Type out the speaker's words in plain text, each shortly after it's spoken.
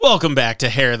Welcome back to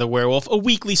Hair of the Werewolf, a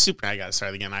weekly super... I gotta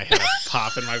start again. I had a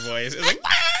pop in my voice. It's like...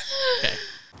 Okay.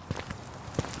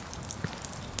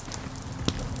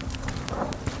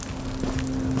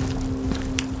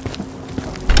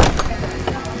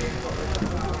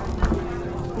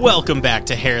 Welcome back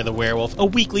to Hair of the Werewolf, a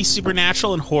weekly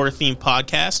supernatural and horror-themed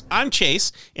podcast. I'm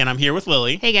Chase, and I'm here with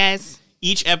Lily. Hey, guys.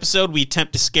 Each episode, we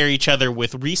attempt to scare each other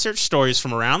with research stories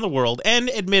from around the world, and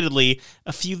admittedly,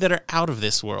 a few that are out of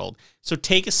this world. So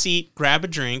take a seat, grab a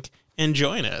drink, and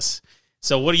join us.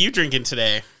 So what are you drinking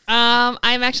today? I'm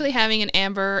actually having an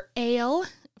amber ale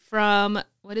from,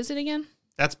 what is it again?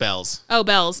 That's Bell's. Oh,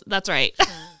 Bell's. That's right.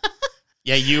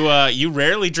 Yeah, you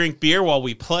rarely drink beer while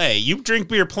we play. You drink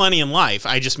beer plenty in life.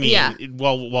 I just mean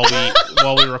while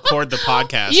we record the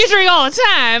podcast. You drink all the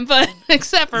time, but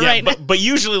except for right now. But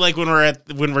usually, like when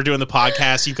we're doing the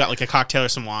podcast, you've got like a cocktail or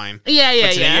some wine. Yeah.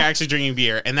 But today you're actually drinking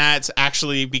beer, and that's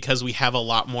actually because we have a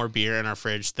lot more beer in our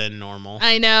fridge than normal.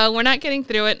 I know we're not getting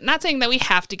through it. Not saying that we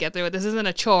have to get through it. This isn't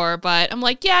a chore, but I'm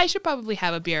like, yeah, I should probably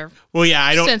have a beer. Well, yeah,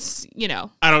 I don't. Since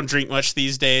I don't drink much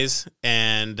these days,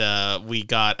 and we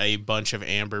got a bunch of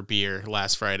amber beer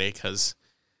last Friday because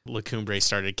La Cumbre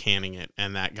started canning it,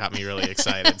 and that got me really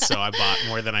excited. So I bought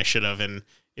more than I should have, and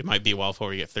it might be a while before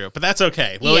we get through it. But that's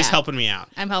okay. Lily's helping me out.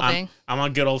 I'm helping. I'm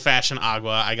on good old-fashioned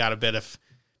agua. I got a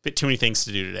bit too many things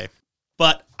to do today.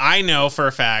 But I know for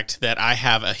a fact that I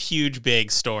have a huge,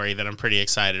 big story that I'm pretty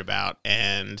excited about,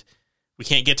 and we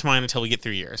can't get to mine until we get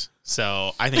through yours.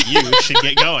 So I think you should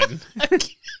get going.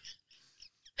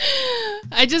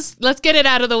 Let's get it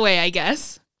out of the way, I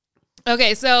guess.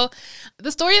 Okay, so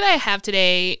the story that I have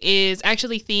today is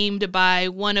actually themed by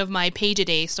one of my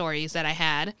Page-A-Day stories that I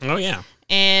had. Oh, yeah.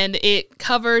 And it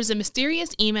covers the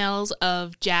mysterious emails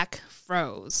of Jack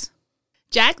Froese.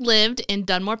 Jack lived in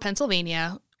Dunmore,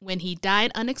 Pennsylvania, when he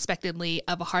died unexpectedly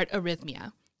of a heart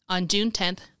arrhythmia on June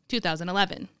 10th,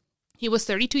 2011. He was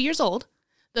 32 years old.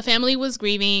 The family was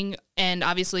grieving, and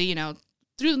obviously,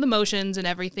 through the motions and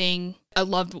everything,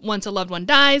 once a loved one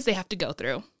dies, they have to go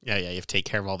through. Yeah, you have to take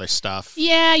care of all their stuff.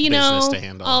 Yeah, business to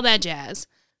handle. All that jazz.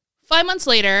 5 months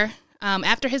later,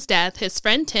 after his death, his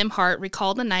friend Tim Hart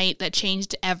recalled the night that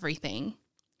changed everything.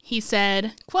 He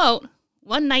said, quote,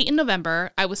 "One night in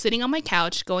November, I was sitting on my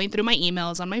couch going through my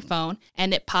emails on my phone,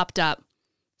 and it popped up.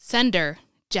 Sender,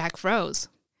 Jack Froese.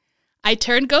 I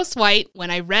turned ghost white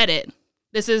when I read it."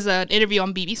 This is an interview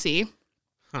on BBC.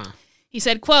 Huh. He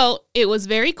said, quote, "It was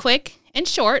very quick and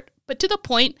short, but to the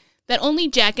point that only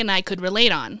Jack and I could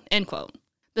relate on," end quote.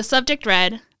 The subject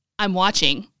read, "I'm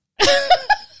watching."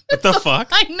 What the fuck?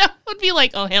 I know. It would be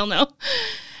like, oh, hell no.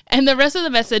 And the rest of the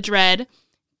message read,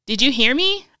 "Did you hear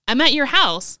me? I'm at your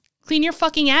house. Clean your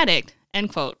fucking attic,"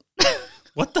 end quote.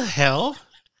 What the hell?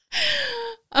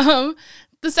 The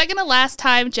second to last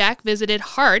time Jack visited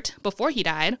Hart before he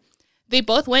died, they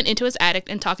both went into his attic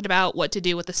and talked about what to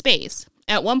do with the space.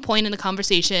 At one point in the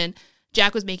conversation,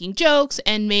 Jack was making jokes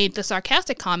and made the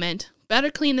sarcastic comment, "Better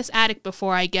clean this attic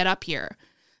before I get up here."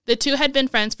 The two had been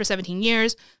friends for 17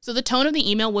 years, so the tone of the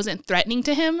email wasn't threatening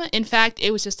to him. In fact,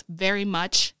 it was just very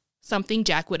much something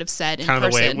Jack would have said in person. Kind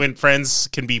of the way when friends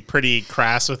can be pretty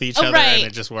crass with each other and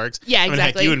it just works. Yeah, exactly. I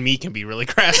mean, heck, you and me can be really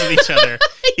crass with each other.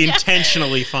 Yeah.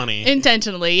 Intentionally funny.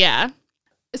 Intentionally, yeah.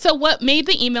 So what made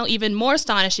the email even more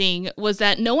astonishing was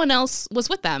that no one else was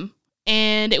with them.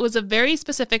 And it was a very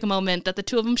specific moment that the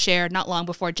two of them shared not long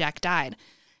before Jack died.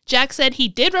 Jack said he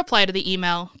did reply to the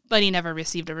email, but he never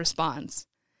received a response.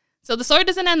 So the story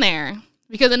doesn't end there,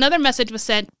 because another message was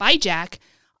sent by Jack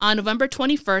on November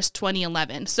 21st,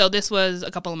 2011. So this was a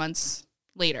couple of months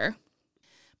later.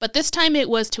 But this time it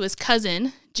was to his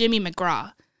cousin, Jimmy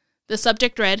McGraw. The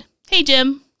subject read, "Hey,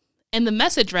 Jim." And the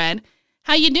message read,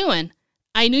 "How you doing?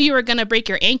 I knew you were going to break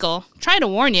your ankle. Trying to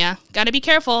warn ya. Gotta be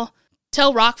careful.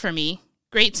 Tell Rock for me.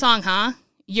 Great song, huh?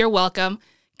 You're welcome.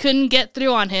 Couldn't get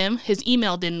through on him. His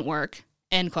email didn't work."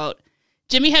 End quote.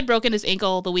 Jimmy had broken his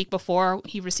ankle the week before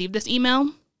he received this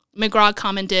email. McGraw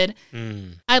commented,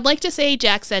 "I'd like to say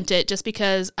Jack sent it just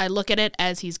because I look at it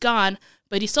as he's gone,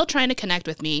 but he's still trying to connect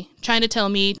with me, trying to tell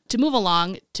me to move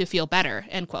along to feel better."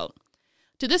 End quote.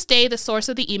 To this day, the source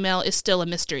of the email is still a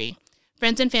mystery.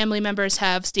 Friends and family members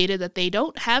have stated that they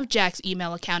don't have Jack's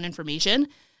email account information.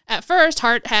 At first,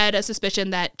 Hart had a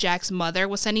suspicion that Jack's mother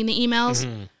was sending the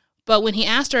emails, but when he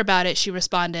asked her about it, she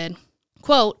responded,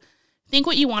 quote, "Think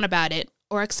what you want about it,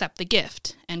 or accept the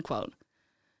gift," end quote.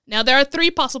 Now, there are three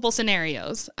possible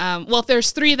scenarios. Well,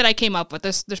 there's three that I came up with.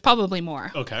 There's probably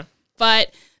more. Okay.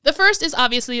 But the first is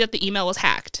obviously that the email was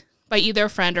hacked by either a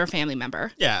friend or a family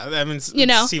member. Yeah, I mean,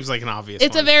 it seems like an obvious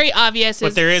It's one. a very obvious.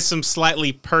 But there is some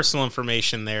slightly personal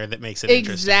information there that makes it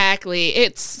interesting. Exactly.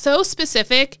 It's so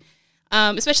specific.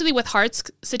 especially with Hart's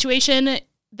situation,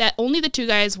 that only the two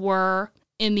guys were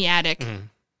in the attic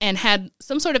and had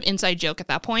some sort of inside joke at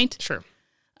that point. Sure.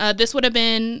 This would have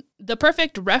been the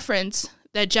perfect reference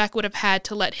that Jack would have had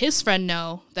to let his friend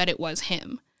know that it was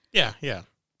him. Yeah, yeah.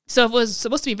 So if it was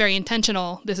supposed to be very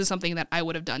intentional, this is something that I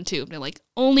would have done too. They're like,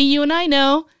 only you and I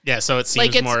know. Yeah, so it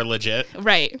seems Like, more legit.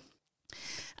 Right.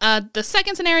 The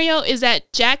second scenario is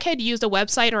that Jack had used a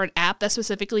website or an app that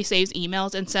specifically saves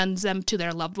emails and sends them to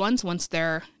their loved ones once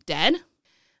they're dead.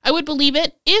 I would believe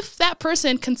it if that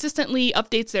person consistently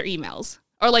updates their emails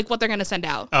or like what they're going to send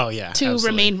out Oh, yeah. to absolutely.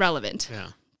 remain relevant. Yeah.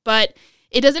 But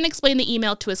it doesn't explain the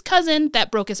email to his cousin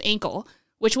that broke his ankle,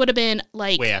 which would have been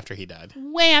like Way after he died.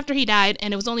 way after he died,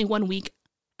 and it was only 1 week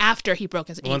after he broke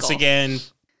his ankle. Once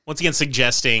again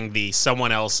suggesting the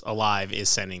someone else alive is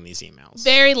sending these emails.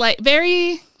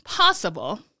 Very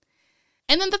possible.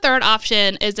 And then the third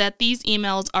option is that these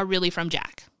emails are really from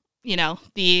Jack. You know,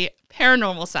 the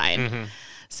paranormal side. Mm-hmm.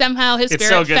 Somehow his It's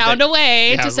spirit so good found that- a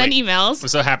way Yeah, I to was send like- emails I'm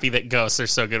so happy that ghosts are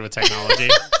so good with technology.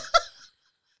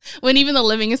 when even the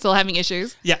living is still having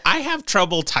issues. Yeah, I have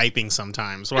trouble typing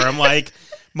sometimes where I'm like,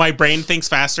 my brain thinks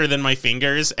faster than my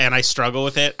fingers and I struggle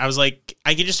with it. I was like,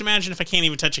 I can just imagine if I can't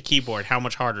even touch a keyboard, how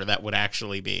much harder that would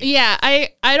actually be. Yeah,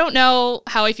 I don't know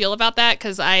how I feel about that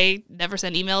because I never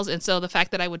send emails. And so the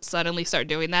fact that I would suddenly start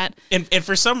doing that. And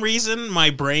for some reason, my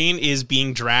brain is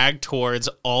being dragged towards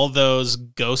all those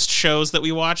ghost shows that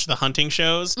we watch, the hunting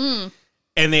shows.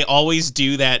 And they always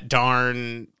do that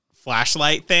darn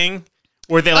flashlight thing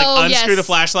where they like unscrew the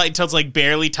flashlight until it's like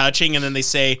barely touching. And then they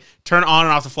say, turn on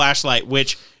and off the flashlight,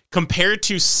 which compared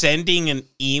to sending an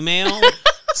email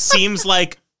seems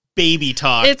like baby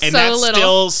talk. It's and so that's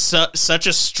little. still such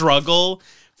a struggle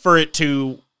for it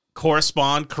to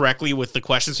correspond correctly with the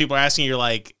questions people are asking. You're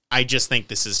like, I just think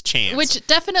this is chance. Which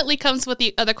definitely comes with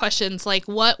the other questions, like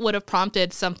what would have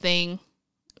prompted something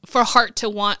for Hart to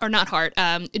want, or not Hart,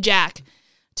 Jack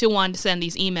to want to send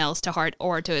these emails to Hart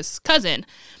or to his cousin.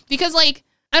 Because, like,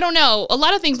 I don't know, a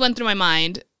lot of things went through my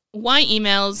mind. Why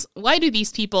emails? Why do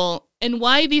these people? And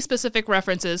why these specific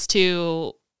references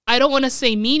to, I don't want to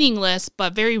say meaningless,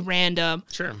 but very random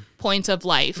Sure. points of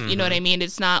life. You know what I mean?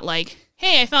 It's not like,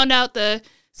 hey, I found out the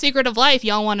secret of life.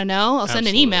 Y'all want to know? I'll send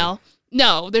an Absolutely. email.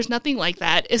 No, there's nothing like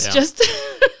that. It's Yeah. just,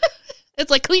 it's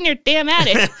like, clean your damn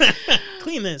attic.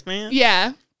 Clean this, man.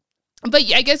 Yeah. But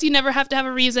I guess you never have to have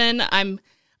a reason.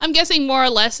 I'm guessing more or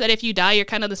less that if you die, you're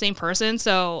kind of the same person.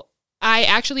 So I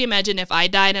actually imagine if I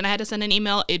died and I had to send an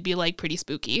email, it'd be like pretty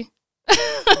spooky.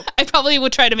 I probably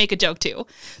would try to make a joke too.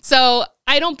 So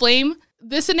I don't blame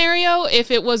this scenario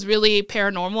if it was really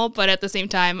paranormal. But at the same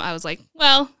time, I was like,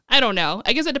 well, I don't know.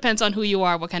 I guess it depends on who you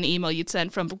are, what kind of email you'd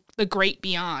send from the great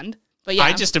beyond. But yeah.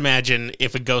 I just imagine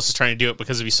if a ghost is trying to do it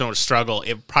because it'd be so much struggle,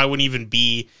 it probably wouldn't even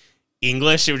be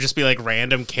English. It would just be like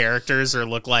random characters or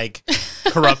look like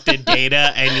corrupted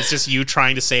data, and it's just you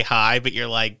trying to say hi, but you're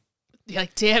like,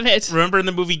 damn it. remember in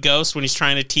the movie Ghost when he's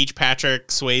trying to teach Patrick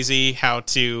Swayze how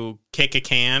to kick a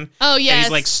can? Oh, yes. And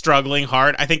he's like struggling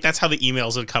hard. I think that's how the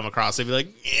emails would come across. They'd be like,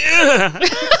 yeah.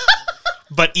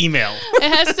 But email. It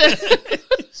has to,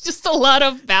 it's just a lot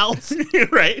of vowels.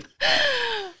 Right?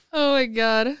 Oh my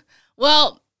God.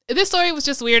 Well, this story was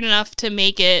just weird enough to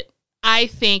make it, I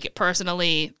think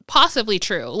personally, possibly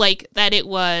true. Like that it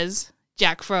was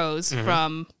Jack Froese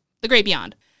from The Great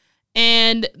Beyond.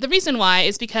 And the reason why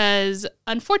is because,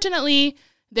 unfortunately,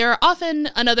 there are often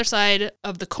another side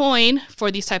of the coin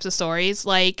for these types of stories.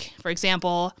 Like, for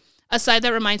example, a side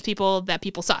that reminds people that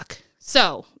people suck.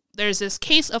 So there's this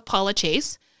case of Paula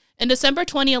Chase in December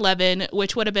 2011,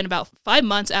 which would have been about 5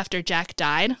 months after Jack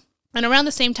died. And around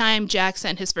the same time, Jack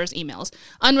sent his first emails.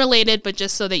 Unrelated, but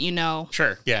just so that you know.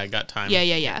 Sure. Yeah, I got time.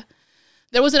 Yeah.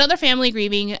 There was another family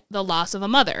grieving the loss of a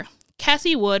mother.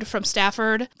 Cassie Wood from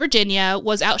Stafford, Virginia,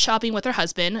 was out shopping with her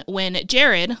husband when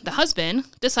Jared, the husband,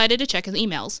 decided to check his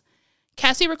emails.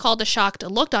 Cassie recalled the shocked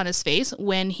look on his face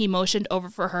when he motioned over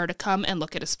for her to come and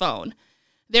look at his phone.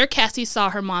 There, Cassie saw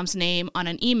her mom's name on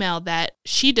an email that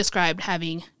she described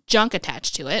having junk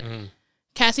attached to it.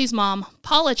 Cassie's mom,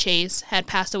 Paula Chase, had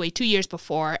passed away 2 years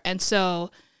before, and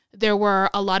so there were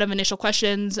a lot of initial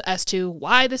questions as to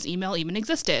why this email even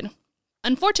existed.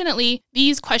 Unfortunately,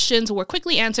 these questions were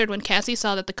quickly answered when Cassie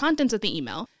saw that the contents of the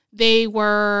email, they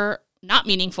were not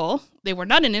meaningful, they were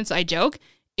not an inside joke,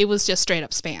 it was just straight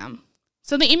up spam.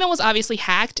 So the email was obviously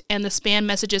hacked, and the spam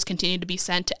messages continued to be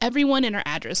sent to everyone in her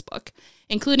address book,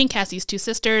 including Cassie's two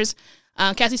sisters.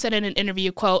 Cassie said in an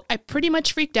interview, quote, "I pretty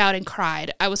much freaked out and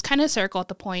cried. I was kind of hysterical at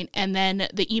the point, and then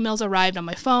the emails arrived on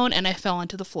my phone and I fell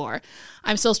onto the floor.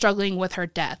 I'm still struggling with her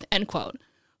death," end quote.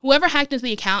 Whoever hacked into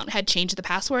the account had changed the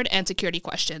password and security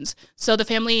questions. So the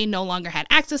family no longer had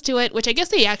access to it, which I guess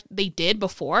they did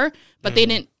before, but they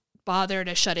didn't bother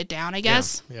to shut it down, I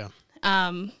guess. Yeah.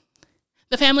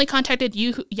 The family contacted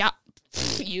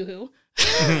Yoo-hoo.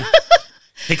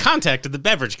 They contacted the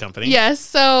beverage company.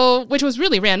 Yes, which was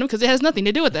really random because it has nothing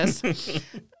to do with this.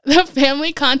 The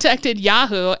family contacted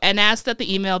Yahoo and asked that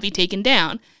the email be taken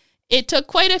down. It took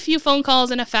quite a few phone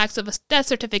calls and a fax of a death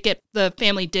certificate. The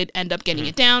family did end up getting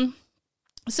it down.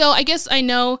 So I guess I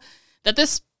know that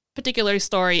this particular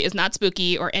story is not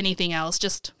spooky or anything else,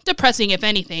 just depressing, if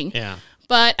anything. Yeah.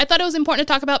 But I thought it was important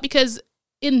to talk about because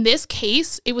in this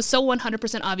case, it was so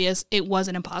 100% obvious it was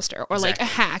an imposter or like a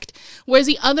hacked, whereas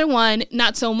the other one,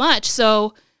 not so much.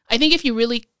 So I think if you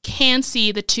really can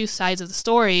see the two sides of the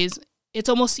stories, it's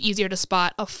almost easier to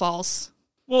spot a false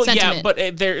sentiment. Yeah,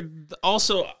 but there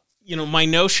also, my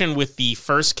notion with the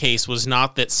first case was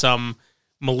not that some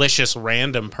malicious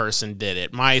random person did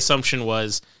it. My assumption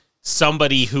was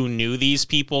somebody who knew these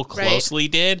people closely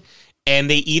did, and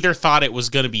they either thought it was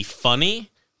going to be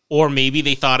funny, or maybe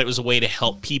they thought it was a way to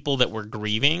help people that were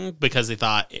grieving because they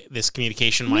thought this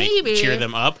communication might cheer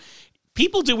them up.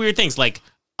 People do weird things. Like,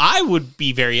 I would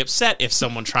be very upset if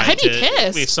someone tried to...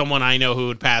 If someone I know who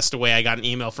had passed away, I got an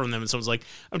email from them and someone's like,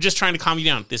 I'm just trying to calm you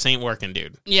down. This ain't working,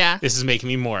 dude. Yeah. This is making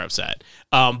me more upset.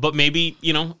 But maybe,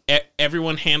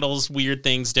 everyone handles weird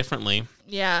things differently.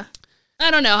 Yeah. I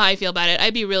don't know how I feel about it.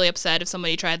 I'd be really upset if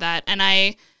somebody tried that. And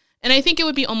I think it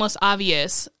would be almost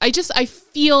obvious. I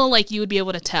feel like you would be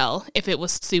able to tell if it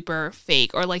was super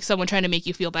fake or like someone trying to make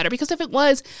you feel better. Because if it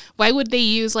was, why would they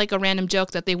use like a random joke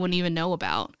that they wouldn't even know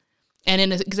about? And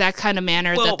in the exact kind of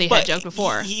manner that they had joked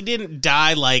before. He didn't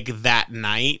die like that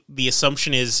night. The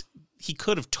assumption is he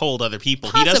could have told other people.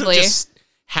 Possibly. He doesn't just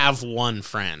have one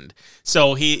friend.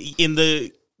 So he, in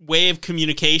the way of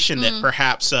communication that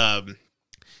perhaps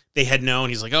they had known,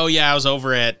 he's like, oh yeah, I was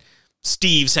over at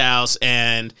Steve's house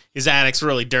and his attic's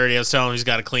really dirty. I was telling him he's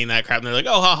got to clean that crap. And they're like,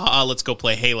 oh, ha, let's go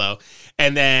play Halo.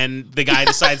 And then the guy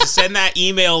decides to send that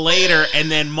email later.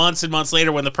 And then months and months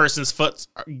later, when the person's foot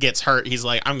gets hurt, he's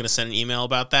like, I'm going to send an email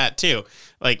about that too.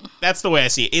 Like, that's the way I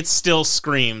see it. It still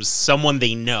screams someone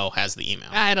they know has the email.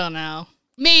 I don't know.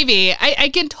 Maybe. I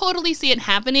can totally see it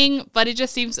happening, but it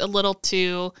just seems a little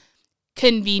too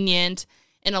convenient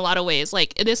in a lot of ways.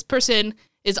 Like, this person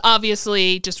is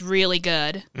obviously just really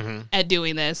good at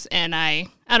doing this. And I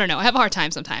don't know. I have a hard time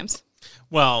sometimes.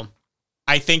 Well,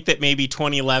 I think that maybe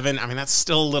 2011, that's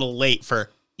still a little late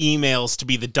for emails to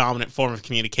be the dominant form of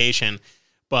communication.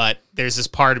 But there's this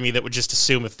part of me that would just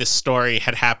assume if this story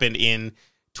had happened in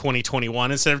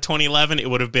 2021 instead of 2011, it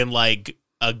would have been like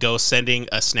a ghost sending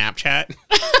a Snapchat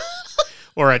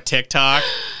or a TikTok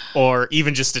or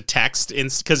even just a text.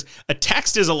 Because a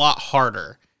text is a lot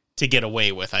harder to get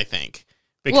away with, I think.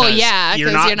 Because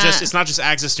it's not just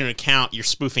access to an account, you're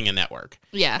spoofing a network.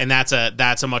 Yeah. And that's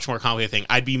a much more complicated thing.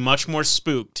 I'd be much more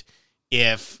spooked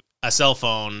if a cell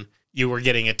phone, you were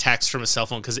getting a text from a cell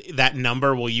phone, because that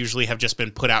number will usually have just been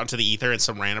put out into the ether and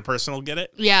some random person will get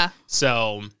it. Yeah.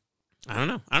 So, I don't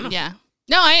know. Yeah.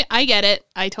 No, I get it.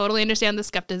 I totally understand the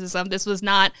skepticism. This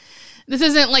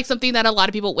isn't like something that a lot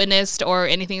of people witnessed or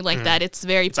anything like that. It's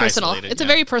very personal. Isolated, it's a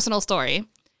very personal story.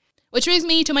 Which brings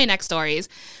me to my next stories,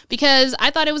 because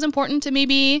I thought it was important to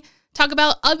maybe talk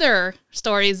about other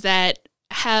stories that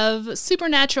have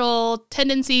supernatural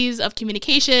tendencies of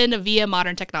communication via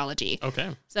modern technology.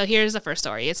 Okay. So here's the first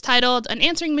story. It's titled An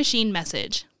Answering Machine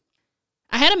Message.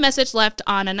 I had a message left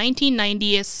on a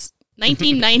 1990s-ish.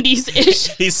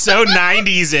 He's so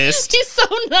 90s-ish. He's so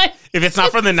nice. If it's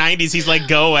not from the 90s, he's like,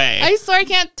 go away. I swear I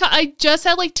can't. I just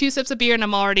had like 2 sips of beer and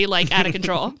I'm already like out of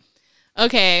control.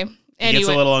 Okay. He gets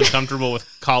a little uncomfortable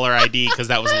with caller ID because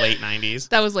that was late 90s.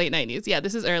 That was late 90s. Yeah,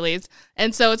 this is earlies.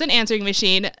 And so it's an answering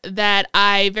machine that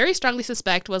I very strongly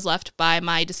suspect was left by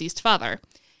my deceased father.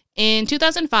 In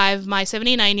 2005, my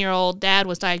 79-year-old dad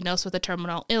was diagnosed with a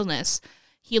terminal illness.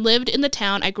 He lived in the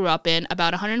town I grew up in,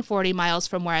 about 140 miles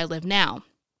from where I live now,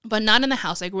 but not in the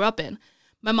house I grew up in.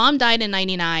 My mom died in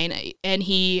 99, and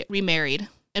he remarried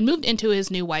and moved into his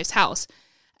new wife's house.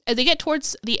 As they get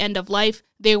towards the end of life,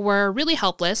 they were really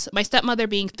helpless. My stepmother,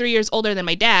 being 3 years older than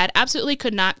my dad, absolutely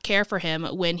could not care for him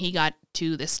when he got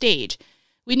to this stage.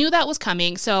 We knew that was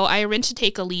coming, so I arranged to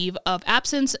take a leave of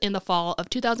absence in the fall of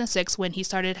 2006 when he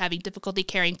started having difficulty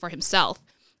caring for himself.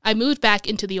 I moved back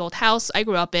into the old house I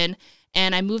grew up in,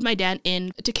 and I moved my dad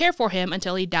in to care for him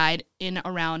until he died in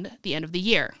around the end of the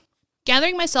year.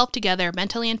 Gathering myself together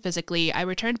mentally and physically, I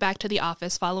returned back to the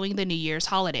office following the New Year's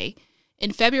holiday.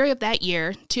 In February of that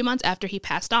year, 2 months after he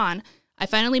passed on, I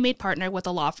finally made partner with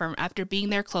a law firm after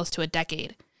being there close to a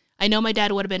decade. I know my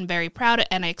dad would have been very proud,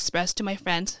 and I expressed to my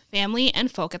friends, family,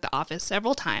 and folk at the office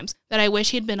several times that I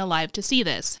wish he'd been alive to see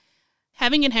this.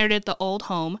 Having inherited the old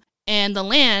home and the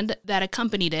land that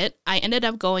accompanied it, I ended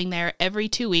up going there every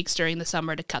 2 weeks during the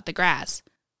summer to cut the grass.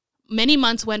 Many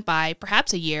months went by,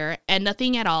 perhaps a year, and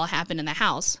nothing at all happened in the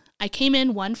house. I came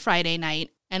in one Friday night,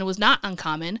 and it was not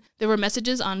uncommon. There were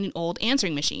messages on an old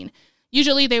answering machine.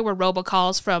 Usually they were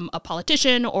robocalls from a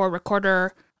politician or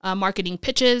recorder marketing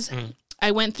pitches.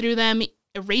 I went through them,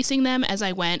 erasing them as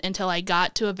I went until I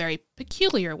got to a very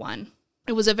peculiar one.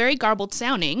 It was a very garbled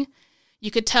sounding.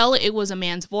 You could tell it was a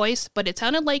man's voice, but it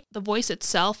sounded like the voice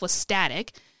itself was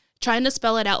static. Trying to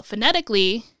spell it out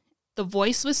phonetically, the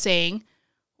voice was saying,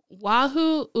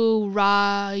 Wahu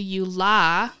ura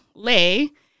yula le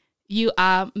you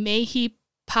a mehi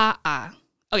pa'a.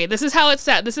 Okay, this is how it's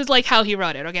said. This is like how he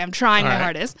wrote it. Okay, I'm trying my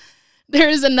hardest. There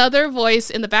is another voice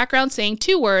in the background saying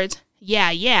 2 words,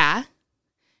 yeah.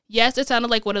 Yes, it sounded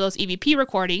like one of those EVP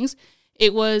recordings.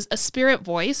 It was a spirit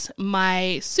voice.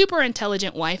 My super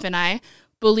intelligent wife and I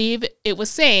believe it was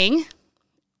saying,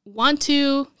 want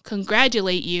to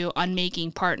congratulate you on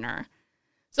making partner.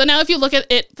 So now if you look at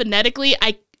it phonetically,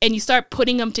 and you start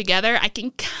putting them together, I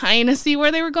can kind of see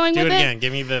where they were going with it. Do it again.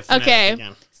 Give me the phonetic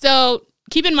again. So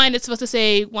keep in mind it's supposed to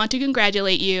say, want to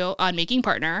congratulate you on making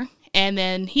partner. And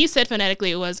then he said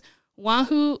phonetically it was,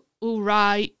 Wahu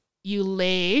ura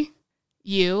yule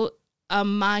you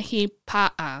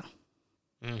amahipa'a.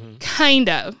 Kind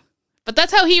of. But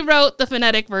that's how he wrote the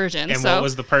phonetic version. And what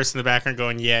was the person in the background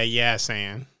going, yeah,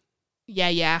 saying?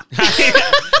 Yeah.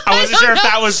 I wasn't sure if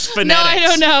that was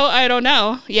phonetics. No, I don't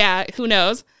know. Yeah, who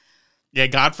knows? Yeah,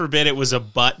 God forbid it was a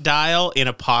butt dial in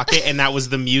a pocket and that was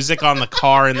the music on the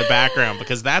car in the background,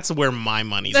 because that's where my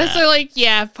money's at. So like,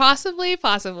 yeah, possibly.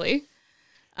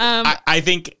 I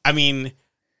think,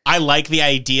 I like the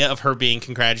idea of her being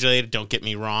congratulated. Don't get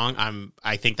me wrong.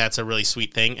 I think that's a really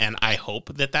sweet thing, and I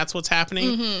hope that that's what's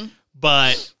happening.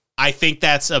 But I think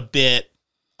that's a bit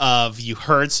of you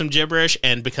heard some gibberish,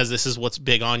 and because this is what's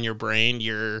big on your brain,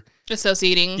 you're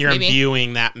associating, you're maybe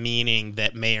imbuing that meaning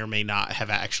that may or may not have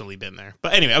actually been there.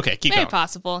 But anyway, okay, keep going. Very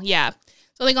possible, yeah.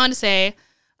 So they go on to say,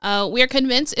 we are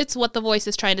convinced it's what the voice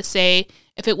is trying to say.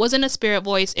 If it wasn't a spirit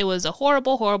voice, it was a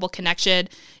horrible, horrible connection.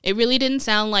 It really didn't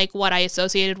sound like what I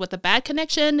associated with a bad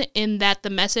connection, in that the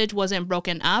message wasn't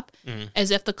broken up, as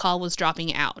if the call was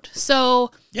dropping out.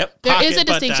 So there is a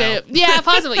distinction. Yeah,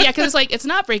 possibly. Yeah, because it's like, it's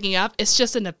not breaking up. It's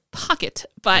just in a pocket.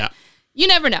 But you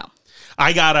never know.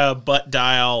 I got a butt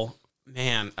dial,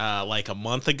 like a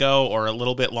month ago or a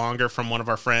little bit longer, from one of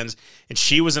our friends, and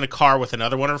she was in a car with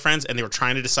another one of her friends, and they were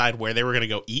trying to decide where they were going to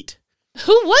go eat.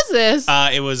 Who was this?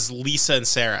 It was Lisa and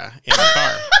Sarah in the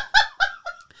car.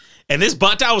 And this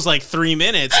butt dial was like 3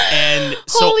 minutes, and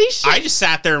so Holy shit. I just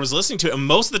sat there and was listening to it, and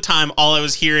most of the time, all I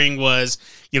was hearing was,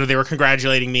 they were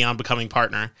congratulating me on becoming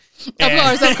partner.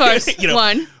 Of course.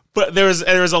 One. But there was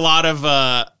a lot of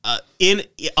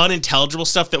unintelligible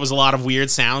stuff that was a lot of weird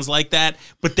sounds like that.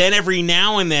 But then every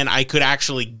now and then I could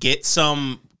actually get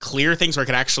some clear things where I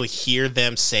could actually hear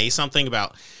them say something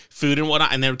about food and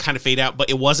whatnot, and then it would kind of fade out. But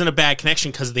it wasn't a bad connection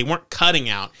because they weren't cutting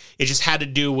out. It just had to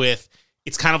do with,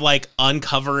 it's kind of like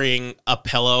uncovering a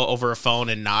pillow over a phone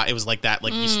and not. It was like that.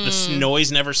 Like the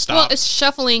noise never stopped. Well, it's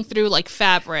shuffling through like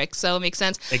fabric, so it makes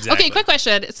sense. Exactly. Okay, quick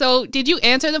question. So did you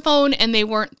answer the phone and they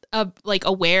weren't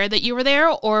aware that you were there,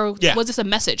 or was this a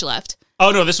message left? Oh,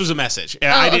 no, this was a message.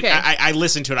 Okay. I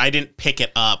listened to it. I didn't pick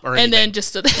it up or anything. And then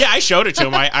just... Yeah, I showed it to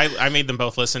them. I made them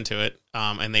both listen to it,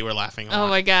 and they were laughing a lot. Oh,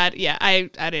 my God. Yeah, I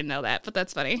didn't know that, but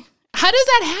that's funny. How does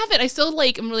that happen? I still,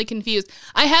 I'm really confused.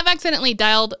 I have accidentally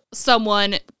dialed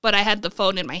someone, but I had the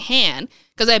phone in my hand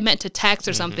because I meant to text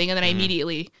or something, and then I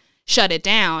immediately shut it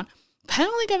down. But I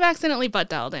don't think I've accidentally butt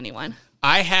dialed anyone.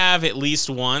 I have at least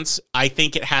once. I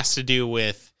think it has to do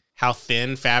with how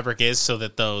thin fabric is so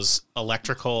that those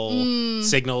electrical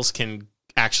signals can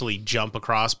actually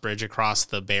bridge across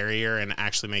the barrier and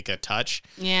actually make a touch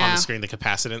on the screen, the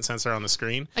capacitance sensor on the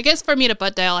screen. I guess for me to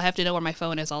butt dial, I have to know where my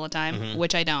phone is all the time,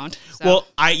 which I don't. So. Well,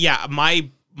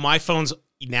 my phone's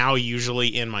now usually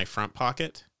in my front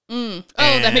pocket.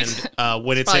 That makes sense.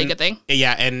 When it's probably a good thing.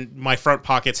 Yeah, and my front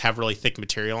pockets have really thick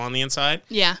material on the inside.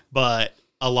 Yeah. But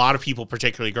a lot of people,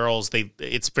 particularly girls,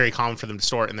 it's very common for them to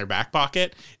store it in their back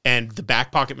pocket, and the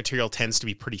back pocket material tends to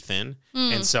be pretty thin,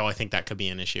 and so I think that could be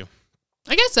an issue.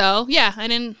 I guess so. Yeah, I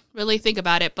didn't really think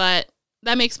about it, but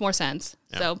that makes more sense.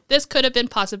 Yeah. So this could have been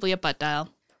possibly a butt dial.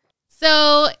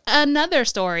 So another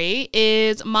story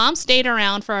is Mom stayed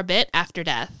around for a bit after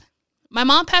death. My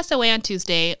mom passed away on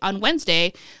Tuesday. On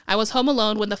Wednesday, I was home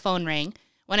alone when the phone rang.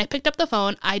 When I picked up the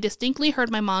phone, I distinctly heard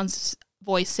my mom's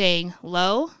voice saying,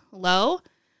 "Low, low."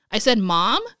 I said,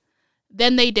 Mom?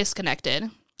 Then they disconnected.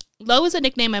 Lo is a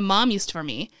nickname my mom used for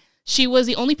me. She was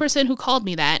the only person who called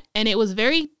me that, and it was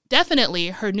very definitely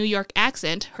her New York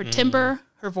accent, her timbre,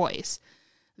 her voice.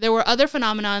 There were other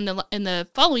phenomena in the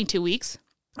following 2 weeks.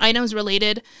 Items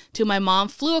related to my mom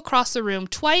flew across the room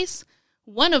twice.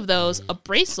 One of those, a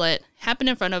bracelet, happened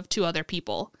in front of 2 other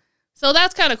people. So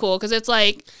that's kind of cool because it's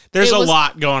like... There's a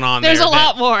lot going on there. There's a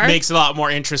lot more. Makes it a lot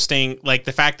more interesting. Like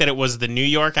the fact that it was the New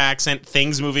York accent,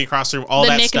 things moving across the room, all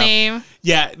that nickname. Stuff.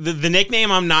 Yeah, the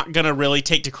nickname I'm not going to really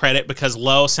take to credit because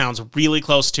Lo sounds really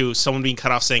close to someone being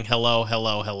cut off saying hello,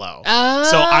 hello, hello. Oh.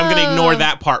 So I'm going to ignore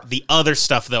that part. The other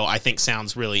stuff, though, I think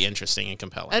sounds really interesting and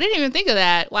compelling. I didn't even think of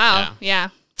that. Wow. Yeah.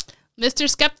 Mr.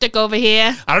 Skeptic over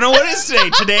here. I don't know what it is today.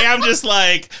 Today I'm just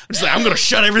like I'm gonna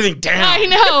shut everything down. I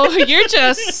know. You're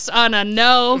just on a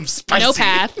no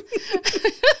path.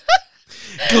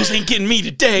 Ghosts ain't getting me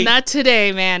today. Not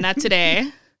today, man. Not today.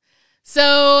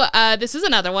 So this is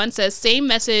another one. Says same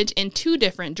message in 2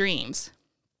 different dreams.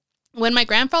 When my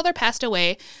grandfather passed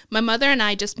away, my mother and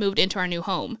I just moved into our new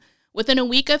home. Within a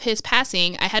week of his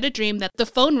passing, I had a dream that the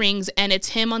phone rings and it's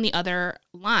him on the other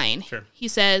line. Sure. He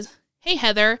says, "Hey,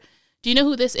 Heather. Do you know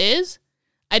who this is?"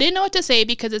 I didn't know what to say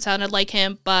because it sounded like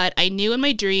him, but I knew in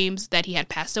my dreams that he had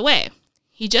passed away.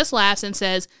 He just laughs and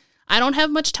says, "I don't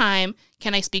have much time.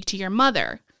 Can I speak to your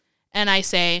mother?" And I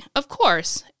say, "Of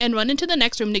course," and run into the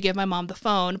next room to give my mom the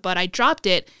phone, but I dropped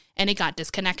it and it got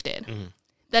disconnected. Mm-hmm.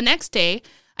 The next day,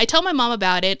 I tell my mom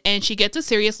about it and she gets a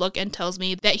serious look and tells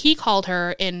me that he called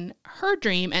her in her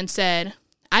dream and said,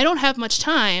 "I don't have much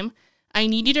time. I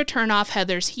need you to turn off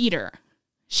Heather's heater."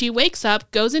 She wakes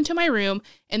up, goes into my room,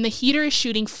 and the heater is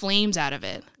shooting flames out of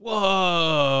it.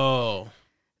 Whoa.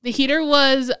 The heater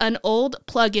was an old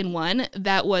plug-in one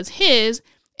that was his,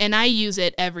 and I use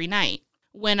it every night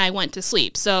when I went to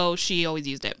sleep. So she always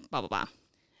used it, blah, blah, blah.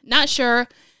 Not sure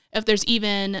if there's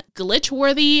even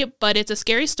glitch-worthy, but it's a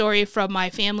scary story from my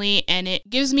family, and it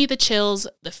gives me the chills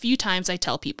the few times I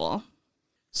tell people.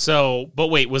 So, but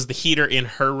wait, was the heater in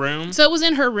her room? So it was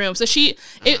in her room. So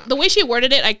the way she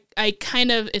worded it, I kind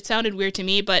of, it sounded weird to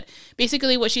me, but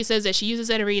basically what she says is that she uses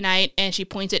it every night and she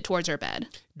points it towards her bed.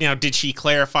 Now, did she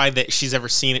clarify that she's ever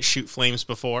seen it shoot flames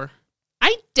before?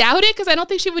 I doubt it because I don't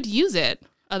think she would use it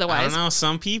otherwise. I don't know,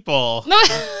 some people. No.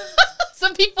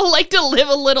 Some people like to live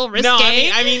a little risque. No,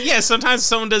 I mean, yeah, sometimes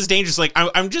someone does dangerous. Like,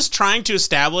 I'm just trying to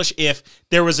establish if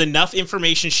there was enough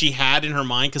information she had in her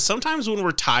mind, because sometimes when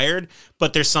we're tired,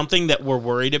 but there's something that we're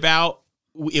worried about,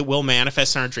 it will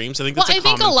manifest in our dreams. I think that's a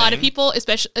common thing. A lot of people,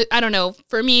 especially, I don't know,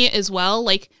 for me as well,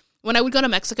 like, when I would go to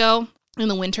Mexico in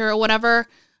the winter or whatever,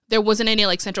 there wasn't any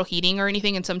like central heating or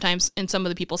anything, and sometimes in some of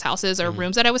the people's houses or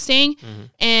rooms that I was staying,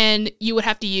 and you would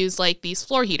have to use like these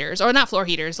floor heaters, or not floor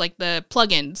heaters, like the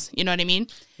plug-ins, you know what I mean?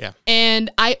 Yeah. And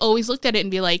I always looked at it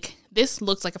and be like, this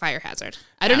looks like a fire hazard.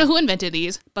 I don't know who invented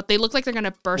these, but they look like they're going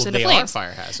to burst into flames. They are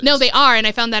fire hazards. No, they are, and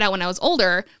I found that out when I was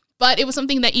older, but it was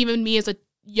something that even me as a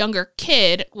younger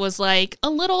kid was like a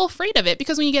little afraid of it,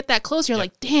 because when you get that close, you're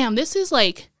like, damn, this is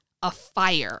like a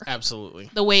fire. Absolutely.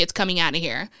 The way it's coming out of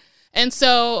here. And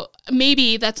so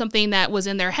maybe that's something that was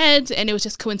in their heads, and it was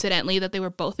just coincidentally that they were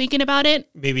both thinking about it.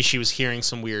 Maybe she was hearing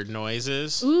some weird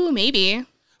noises. Ooh, maybe.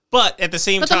 But at the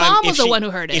same time, the mom was the one who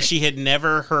heard it. If she had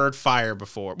never heard fire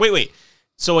before. Wait.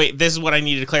 So this is what I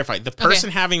needed to clarify. The person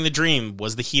having the dream,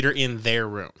 was the heater in their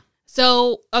room?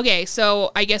 So I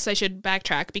guess I should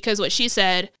backtrack, because what she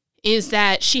said is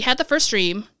that she had the first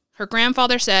dream. Her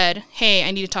grandfather said, "Hey,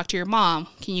 I need to talk to your mom.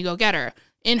 Can you go get her?"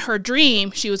 In her dream,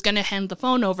 she was going to hand the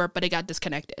phone over, but it got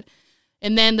disconnected.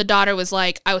 And then the daughter was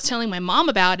like, "I was telling my mom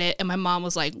about it," and my mom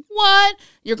was like, "What?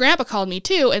 Your grandpa called me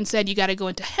too and said you got to go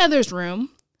into Heather's room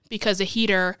because the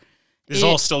heater..." This is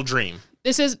all still dream.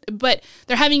 But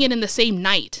they're having it in the same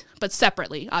night, but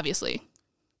separately, obviously.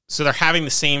 So they're having the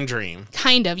same dream.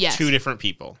 Kind of, yes. 2 different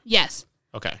people. Yes.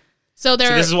 Okay. So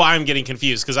this is why I'm getting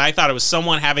confused, because I thought it was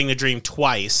someone having the dream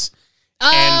twice,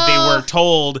 and they were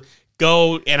told...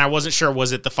 go, and I wasn't sure,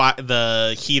 was it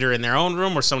the heater in their own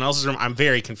room or someone else's room? I'm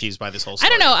very confused by this whole story.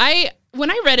 I don't know.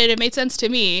 When I read it, it made sense to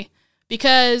me,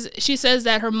 because she says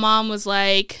that her mom was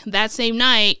like, that same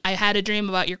night, I had a dream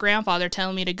about your grandfather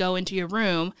telling me to go into your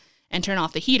room and turn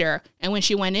off the heater. And when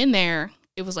she went in there,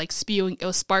 it was like it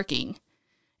was sparking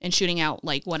and shooting out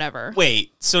like whatever.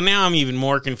 Wait, so now I'm even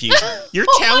more confused. You're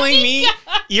telling me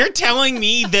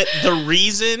that the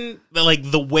reason, like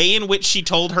the way in which she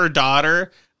told her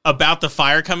daughter about the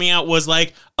fire coming out was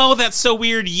like, "Oh, that's so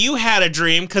weird. You had a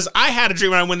dream because I had a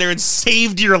dream when I went there and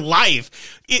saved your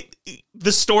life."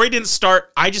 The story didn't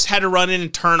start, "I just had to run in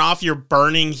and turn off your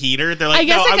burning heater." They're like,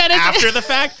 "No, after the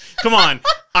fact." Come on.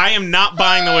 I am not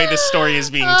buying the way this story is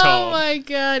being told. Oh my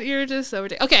God, you're just so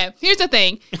ridiculous. Okay, here's the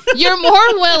thing. You're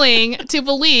more willing to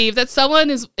believe that someone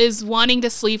is wanting to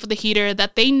sleep with a heater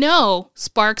that they know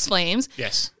sparks flames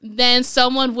Yes. than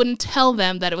someone wouldn't tell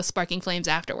them that it was sparking flames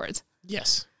afterwards.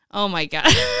 Yes. Oh my God.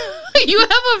 You have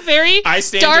a very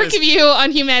stand dark to this. view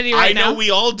on humanity right now. I know we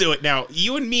all do it. Now,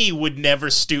 you and me would never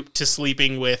stoop to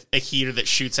sleeping with a heater that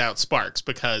shoots out sparks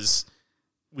because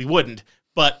we wouldn't.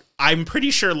 But I'm pretty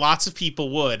sure lots of people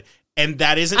would. And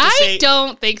that isn't to say... I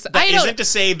don't think so. That isn't to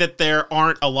say that there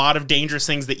aren't a lot of dangerous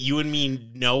things that you and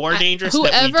me know are dangerous that we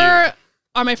do. Whoever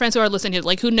are my friends who are listening to,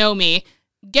 like, who know me,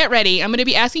 get ready. I'm going to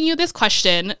be asking you this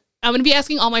question. I'm going to be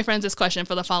asking all my friends this question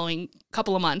for the following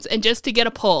couple of months, and just to get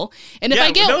a poll. And if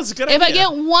I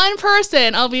get one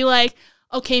person, I'll be like,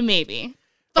 okay, maybe.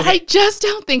 But I just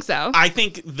don't think so. I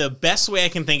think the best way I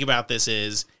can think about this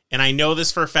is, and I know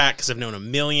this for a fact because I've known a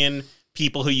million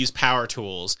people who use power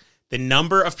tools, the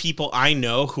number of people I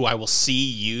know who I will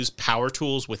see use power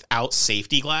tools without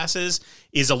safety glasses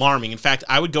is alarming. In fact,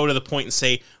 I would go to the point and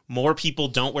say more people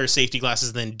don't wear safety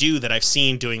glasses than do that I've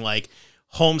seen doing like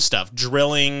home stuff,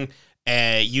 drilling,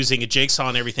 using a jigsaw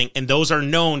and everything, and those are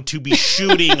known to be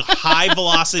shooting high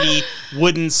velocity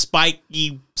wooden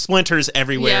spiky splinters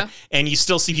everywhere, and you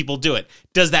still see people do it.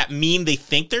 Does that mean they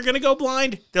think they're going to go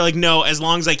blind? They're like, no, as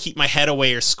long as I keep my head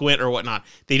away or squint or whatnot,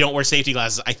 they don't wear safety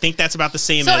glasses. I think that's about the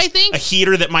same as a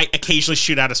heater that might occasionally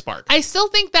shoot out a spark. I still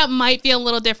think that might be a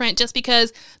little different just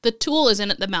because the tool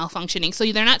isn't the malfunctioning, so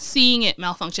they're not seeing it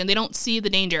malfunction. They don't see the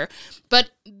danger,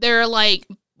 but they're like,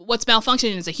 what's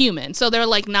malfunctioning is a human, so they're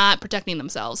like not protecting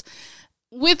themselves.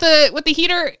 With the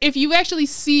heater, if you actually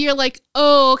see, you're like,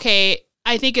 oh, okay,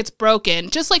 I think it's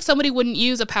broken. Just like somebody wouldn't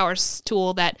use a power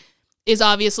tool that is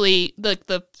obviously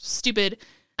the stupid,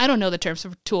 I don't know the terms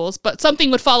for tools, but something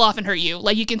would fall off and hurt you.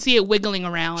 Like you can see it wiggling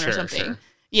around or something. Sure.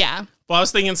 Yeah. Well, I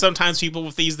was thinking sometimes people,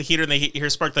 if they use the heater and they hear a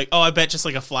spark, like, oh, I bet just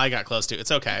like a fly got close to it.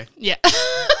 It's okay. Yeah.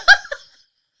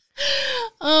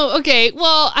 Oh, okay.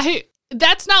 Well,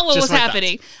 that's not what was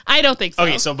happening. I don't think so.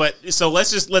 Okay, so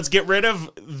let's get rid of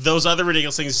those other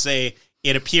ridiculous things to say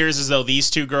it appears as though these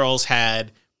two girls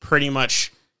had pretty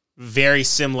much very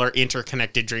similar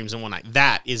interconnected dreams in one night.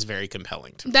 That is very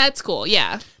compelling to me. That's cool,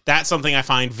 yeah. That's something I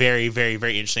find very, very,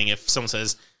 very interesting. If someone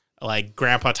says, like,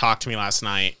 Grandpa talked to me last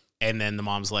night, and then the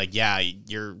mom's like, yeah,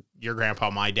 your grandpa,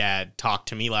 my dad, talked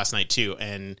to me last night too,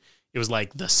 and it was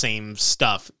like the same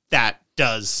stuff.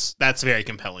 That's very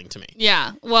compelling to me.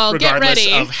 Yeah. Well, regardless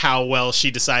get ready. of how well she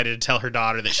decided to tell her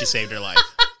daughter that she saved her life.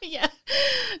 Yeah.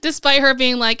 Despite her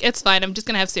being like, it's fine, I'm just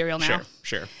going to have cereal now.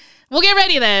 Sure. Well, get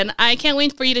ready then. I can't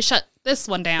wait for you to shut this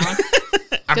one down.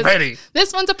 I'm ready.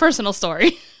 This one's a personal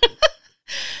story.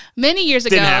 Many years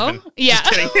ago. Didn't happen. Yeah.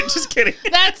 Just kidding.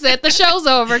 That's it. The show's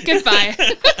over. Goodbye.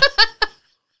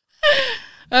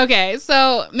 Okay.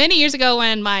 So many years ago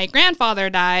when my grandfather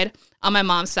died on my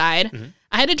mom's side,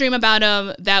 I had a dream about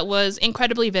him that was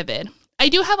incredibly vivid. I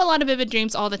do have a lot of vivid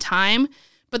dreams all the time,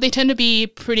 but they tend to be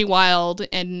pretty wild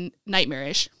and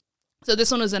nightmarish. So this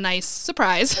one was a nice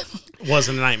surprise.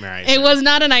 Wasn't a nightmare. It was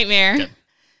not a nightmare. Good.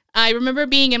 I remember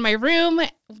being in my room.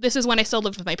 This is when I still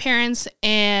lived with my parents,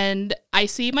 and I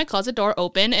see my closet door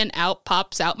open, and out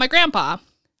pops out my grandpa.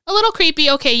 A little creepy,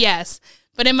 okay, yes.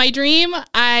 But in my dream,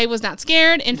 I was not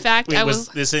scared. In fact, was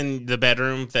this in the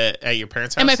bedroom at your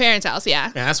parents' house? In my parents' house,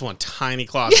 yeah. Man, that's one tiny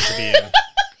closet to be in.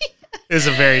 This is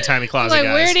a very tiny closet, like,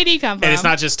 guys. Where did he come from? And it's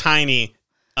not just tiny.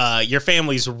 Your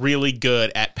family's really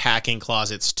good at packing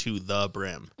closets to the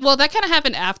brim. Well, that kind of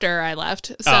happened after I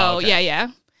left. So, okay.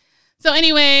 yeah. So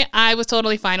anyway, I was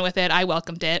totally fine with it. I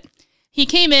welcomed it. He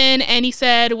came in and he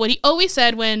said what he always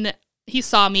said when he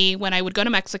saw me when I would go to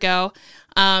Mexico.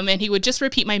 And he would just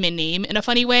repeat my min name in a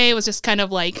funny way. It was just kind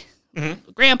of like,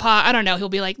 Grandpa, I don't know. He'll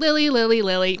be like,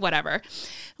 Lily, whatever.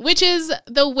 Which is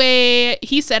the way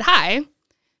he said hi.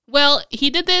 Well, he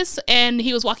did this and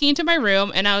he was walking into my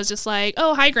room and I was just like,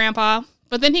 oh, hi, Grandpa.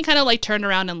 But then he kind of like turned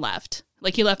around and left.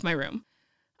 Like he left my room.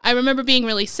 I remember being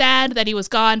really sad that he was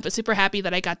gone, but super happy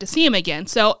that I got to see him again.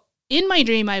 So in my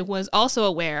dream, I was also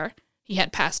aware he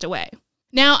had passed away.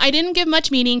 Now, I didn't give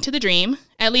much meaning to the dream,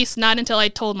 at least not until I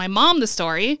told my mom the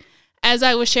story. As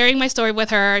I was sharing my story with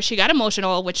her, she got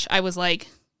emotional, which I was like,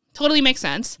 totally makes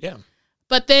sense. Yeah.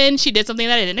 But then she did something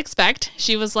that I didn't expect.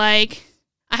 She was like,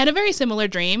 I had a very similar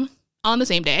dream on the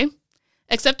same day,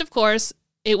 except, of course,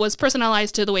 it was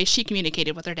personalized to the way she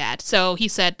communicated with her dad. So he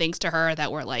said things to her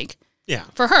that were like,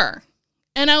 for her.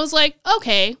 And I was like,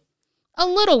 okay, a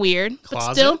little weird,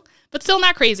 but still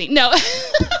not crazy. No.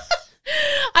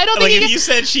 I don't Like think if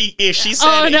she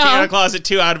said it came out of the closet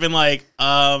too, I'd have been like,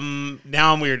 now I'm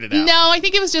weirded out. No, I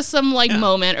think it was just some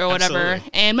moment or whatever.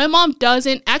 Absolutely. And my mom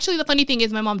doesn't. Actually, the funny thing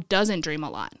is, my mom doesn't dream a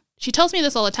lot. She tells me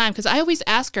this all the time because I always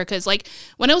ask her. Because like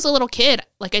when I was a little kid,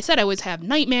 like I said, I always have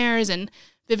nightmares and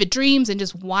vivid dreams and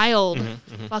just wild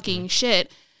fucking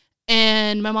shit.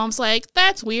 And my mom's like,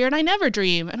 "That's weird. I never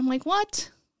dream." And I'm like, "What?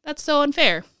 That's so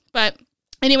unfair." But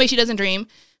anyway, she doesn't dream.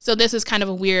 So this is kind of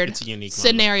a weird It's a unique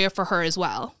scenario for her as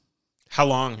well. How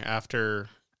long after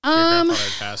your grandfather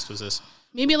had passed was this?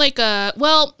 Maybe like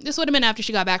this would have been after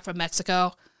she got back from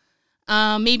Mexico.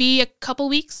 Maybe a couple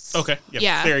weeks. Okay.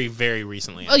 Yeah. Very, very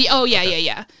recently.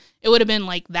 Yeah. It would have been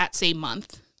like that same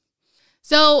month.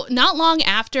 So not long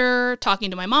after talking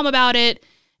to my mom about it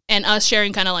and us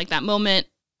sharing kind of like that moment,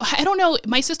 I don't know,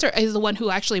 my sister is the one who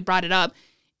actually brought it up,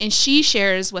 and she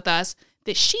shares with us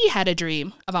that she had a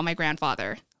dream about my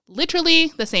grandfather,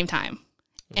 literally the same time.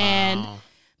 Wow. And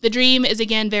the dream is,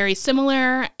 again, very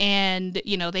similar, and,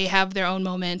 you know, they have their own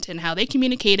moment and how they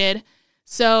communicated.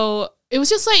 So it was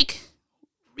just, like,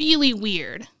 really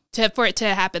weird for it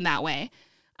to happen that way.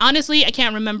 Honestly, I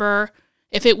can't remember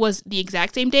if it was the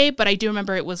exact same day, but I do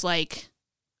remember it was, like,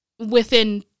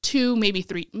 within 2, maybe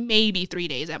 3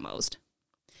 days at most.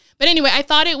 But anyway, I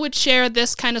thought it would share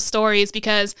this kind of stories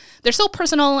because they're so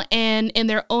personal and in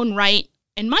their own right,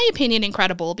 in my opinion,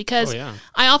 incredible, because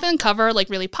I often cover like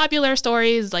really popular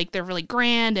stories, like they're really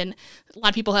grand and a lot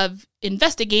of people have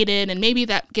investigated and maybe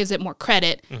that gives it more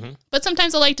credit. Mm-hmm. But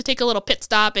sometimes I like to take a little pit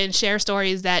stop and share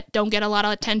stories that don't get a lot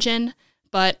of attention,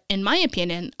 but in my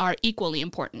opinion are equally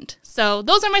important. So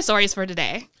those are my stories for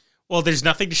today. Well, there's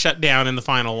nothing to shut down in the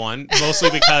final one, mostly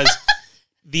because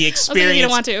the experience. You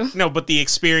don't want to. No, but the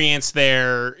experience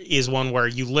there is one where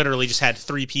you literally just had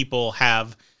 3 people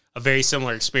have a very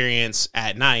similar experience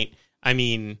at night. I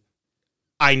mean,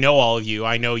 I know all of you.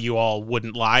 I know you all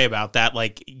wouldn't lie about that.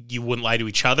 Like, you wouldn't lie to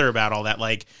each other about all that.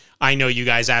 Like, I know you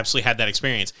guys absolutely had that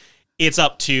experience. It's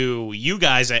up to you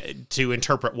guys to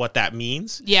interpret what that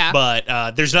means. Yeah.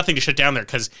 But there's nothing to shut down there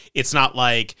because it's not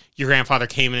like your grandfather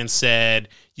came in and said,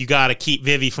 you got to keep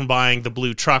Vivi from buying the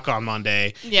blue truck on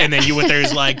Monday. Yeah. And then you went there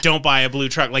is like, don't buy a blue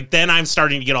truck. Like, then I'm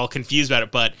starting to get all confused about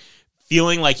it. But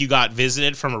feeling like you got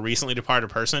visited from a recently departed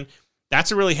person,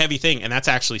 that's a really heavy thing. And that's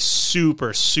actually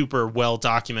super, super well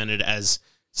documented as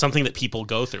something that people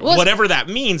go through. Well, whatever that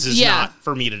means is not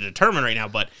for me to determine right now.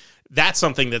 But that's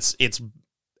something it's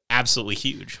absolutely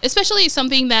huge. Especially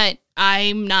something that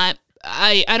I'm not,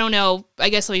 I don't know, I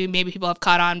guess maybe people have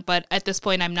caught on, but at this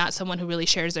point I'm not someone who really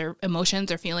shares their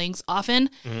emotions or feelings often.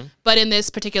 Mm-hmm. But in this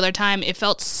particular time, it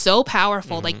felt so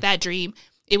powerful, like that dream.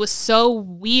 It was so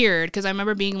weird because I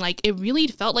remember being like, it really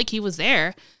felt like he was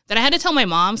there that I had to tell my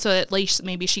mom so that at least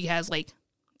maybe she has like,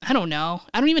 I don't know.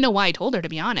 I don't even know why I told her, to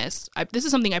be honest. This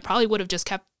is something I probably would have just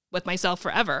kept with myself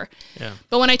forever. Yeah.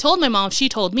 But when I told my mom, she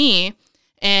told me,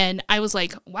 and I was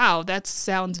like, wow, that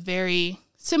sounds very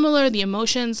similar. The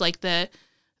emotions, like the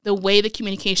way the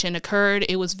communication occurred,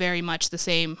 it was very much the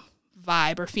same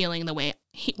vibe or feeling the way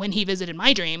when he visited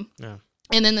my dream. Yeah.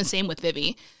 And then the same with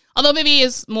Vivi. Although Vivi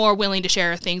is more willing to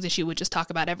share things and she would just talk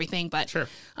about everything. But sure.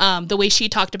 The way she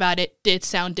talked about it did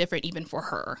sound different even for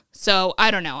her. So I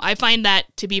don't know. I find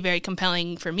that to be very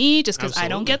compelling for me just because I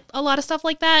don't get a lot of stuff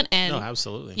like that. And no,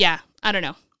 absolutely. Yeah, I don't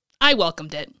know. I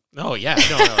welcomed it. Oh, yeah.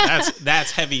 No,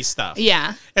 that's heavy stuff.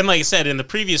 Yeah. And like I said, in the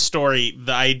previous story,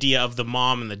 the idea of the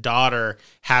mom and the daughter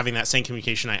having that same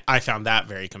communication, I found that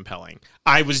very compelling.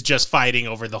 I was just fighting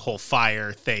over the whole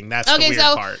fire thing. That's the weird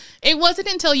part. It wasn't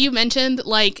until you mentioned,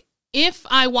 like, if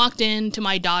I walked into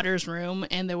my daughter's room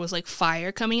and there was, like,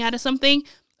 fire coming out of something,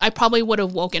 I probably would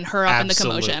have woken her up in the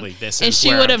commotion. This and is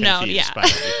she would have known. Yeah.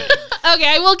 Okay,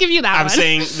 I will give you that one. I'm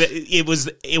saying that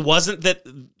it wasn't that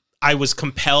I was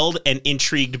compelled and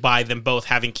intrigued by them both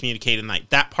having communicated at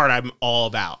night. That part I'm all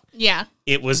about. Yeah.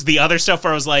 It was the other stuff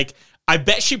where I was like, I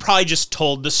bet she probably just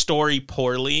told the story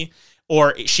poorly,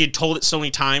 or she had told it so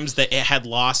many times that it had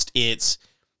lost the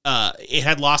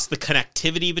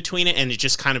connectivity between it, and it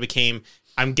just kind of became,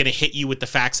 I'm going to hit you with the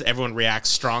facts that everyone reacts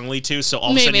strongly to, so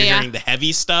all of a sudden you're hearing the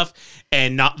heavy stuff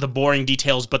and not the boring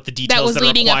details, but the details that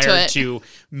are required to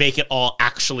make it all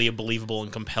actually a believable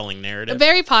and compelling narrative.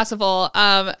 Very possible.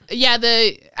 I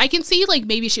can see, like,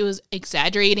 maybe she was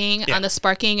exaggerating on the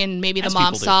sparking, and maybe the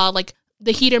mom saw, like,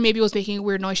 the heater maybe was making a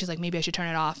weird noise. She's like, maybe I should turn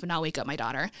it off and not wake up my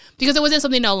daughter. Because it wasn't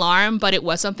something to alarm, but it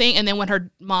was something. And then when her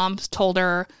mom told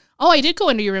her, oh, I did go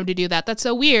into your room to do that. That's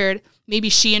so weird. Maybe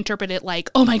she interpreted it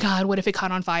like, oh my God, what if it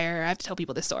caught on fire? I have to tell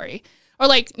people this story. Or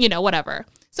like, whatever.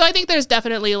 So I think there's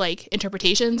definitely like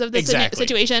interpretations of this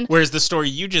situation. Whereas the story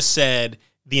you just said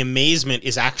the amazement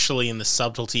is actually in the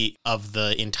subtlety of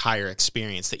the entire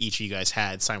experience that each of you guys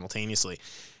had simultaneously.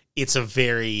 It's a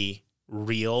very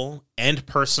real and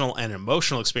personal and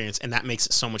emotional experience, and that makes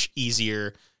it so much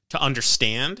easier to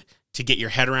understand, to get your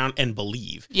head around and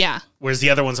believe. Yeah. Whereas the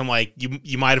other ones, I'm like,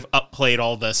 you might have upplayed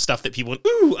all the stuff that people went,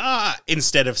 ooh,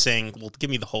 instead of saying, well, give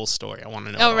me the whole story. I want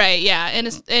to know. Oh, right. Yeah.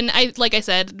 And I, like I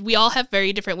said, we all have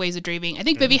very different ways of dreaming. I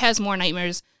think Vivi has more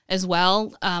nightmares as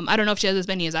well. I don't know if she has as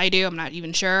many as I do. I'm not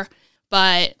even sure.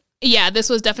 But yeah, this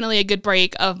was definitely a good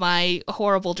break of my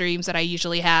horrible dreams that I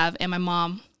usually have. And my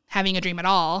mom having a dream at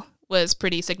all was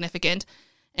pretty significant.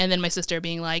 And then my sister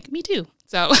being like, me too.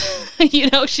 So,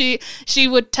 she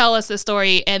would tell us the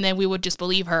story and then we would just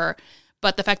believe her.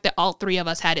 But the fact that all three of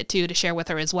us had it too to share with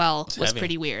her as well was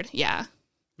pretty weird. Yeah.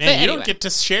 Man, you don't get to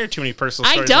share too many personal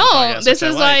stories. I don't. This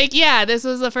is this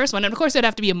was the first one. And of course it'd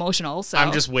have to be emotional. So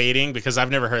I'm just waiting because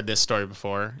I've never heard this story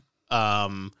before.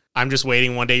 I'm just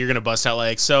waiting one day you're going to bust out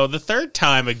like, so the third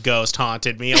time a ghost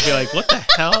haunted me. I'll be like, what the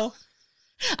hell?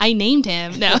 I named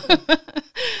him. No.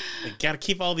 You got to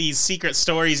keep all these secret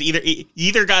stories. You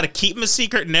either got to keep them a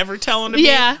secret and never tell them to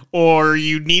me, or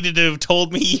you needed to have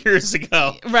told me years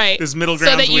ago. Right. This middle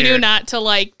ground's so that you weird. knew not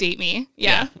to date me.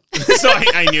 Yeah. So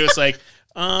I knew it's like,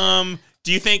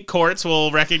 do you think courts will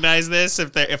recognize this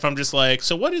if I'm just like,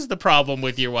 so what is the problem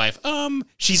with your wife?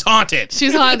 She's haunted.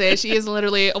 She's haunted. She is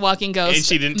literally a walking ghost. And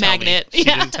she didn't magnet. Tell me. She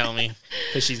didn't tell me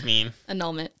because she's mean.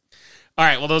 Annulment. All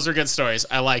right, well, those are good stories.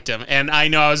 I liked them. And I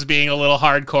know I was being a little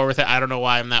hardcore with it. I don't know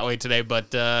why I'm that way today,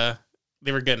 but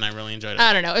they were good, and I really enjoyed it.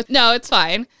 I don't know. No, it's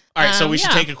fine. All right, so we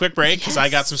should take a quick break, because I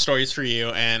got some stories for you,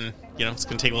 and, it's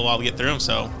going to take a little while to get through them,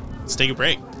 so let's take a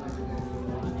break.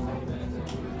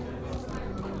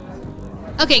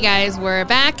 Okay, guys, we're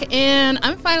back, and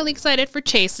I'm finally excited for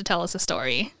Chase to tell us a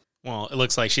story. Well, it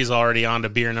looks like she's already on to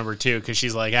beer number 2 because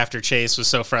she's like, after Chase was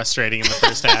so frustrating in the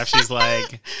first half, she's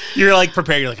like, you're like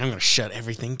prepared. You're like, I'm going to shut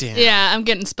everything down. Yeah, I'm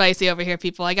getting spicy over here,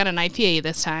 people. I got an IPA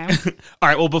this time. All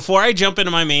right, well, before I jump into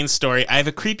my main story, I have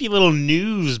a creepy little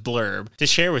news blurb to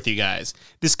share with you guys.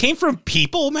 This came from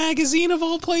People magazine, of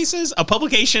all places, a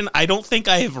publication I don't think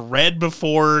I have read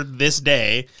before this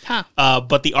day. Huh.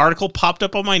 But the article popped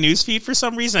up on my newsfeed for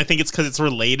some reason. I think it's because it's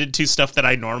related to stuff that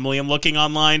I normally am looking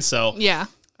online, so yeah.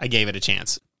 I gave it a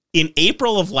chance. In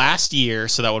April of last year,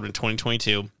 so that would have been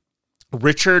 2022,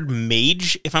 Richard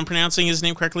Mage, if I'm pronouncing his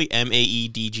name correctly,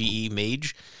 Maedge,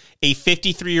 Mage, a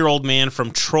 53-year-old man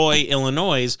from Troy,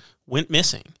 Illinois, went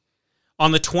missing.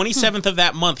 On the 27th of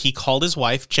that month, he called his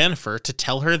wife, Jennifer, to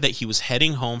tell her that he was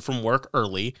heading home from work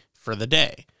early for the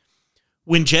day.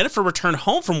 When Jennifer returned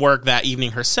home from work that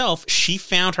evening herself, she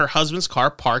found her husband's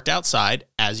car parked outside,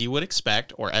 as you would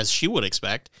expect, or as she would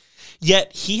expect.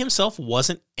 Yet he himself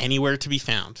wasn't anywhere to be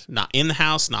found. Not in the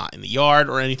house, not in the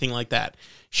yard, or anything like that.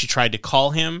 She tried to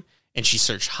call him, and she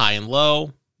searched high and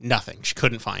low. Nothing. She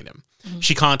couldn't find him. Mm-hmm.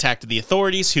 She contacted the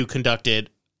authorities, who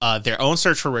conducted their own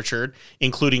search for Richard,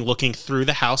 including looking through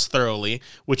the house thoroughly,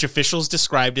 which officials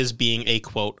described as being a,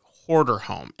 quote, hoarder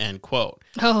home, end quote.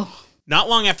 Oh. Not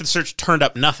long after the search turned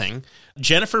up nothing,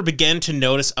 Jennifer began to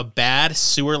notice a bad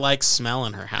sewer-like smell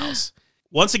in her house.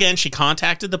 Once again, she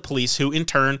contacted the police, who in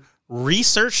turn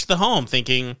researched the home,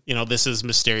 thinking, this is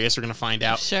mysterious. We're going to find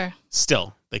out. Sure.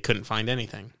 Still, they couldn't find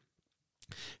anything.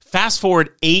 Fast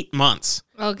forward 8 months.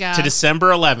 Oh, God. To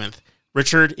December 11th.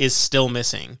 Richard is still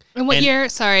missing. And what year?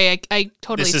 Sorry, I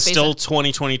totally This is spaced still it.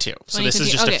 2022. So this is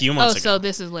just a few months ago. So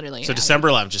this is literally. So December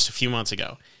 11th, just a few months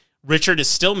ago. Richard is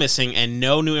still missing, and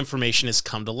no new information has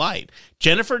come to light.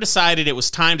 Jennifer decided it was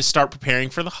time to start preparing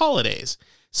for the holidays.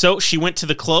 So she went to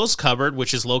the clothes cupboard,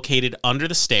 which is located under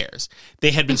the stairs.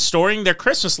 They had been storing their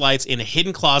Christmas lights in a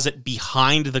hidden closet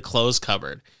behind the clothes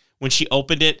cupboard. When she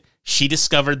opened it, she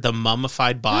discovered the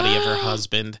mummified body of her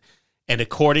husband. And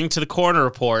according to the coroner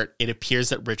report, it appears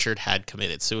that Richard had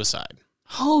committed suicide.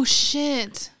 Oh,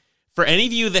 shit. For any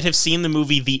of you that have seen the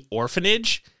movie The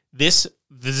Orphanage, this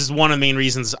is one of the main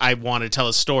reasons I want to tell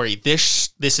a story. This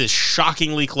is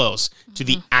shockingly close to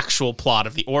the actual plot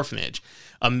of The Orphanage.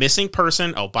 A missing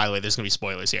person. Oh, by the way, there's going to be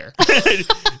spoilers here.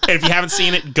 And if you haven't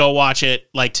seen it, go watch it.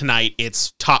 Like tonight,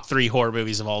 it's top 3 horror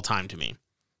movies of all time to me.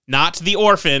 Not The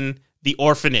Orphan, The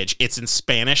Orphanage. It's in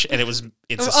Spanish, and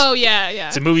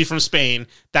it's a movie from Spain.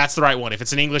 That's the right one. If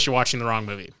it's in English, you're watching the wrong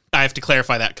movie. I have to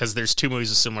clarify that because there's 2 movies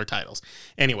with similar titles.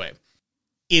 Anyway,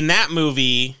 in that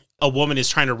movie, a woman is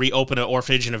trying to reopen an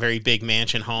orphanage in a very big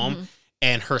mansion home,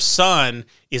 and her son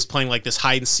is playing like this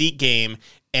hide and seek game.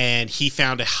 And he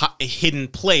found a hidden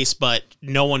place, but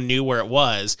no one knew where it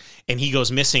was. And he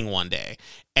goes missing one day.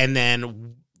 And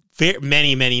then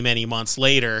many, many, many months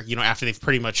later, after they've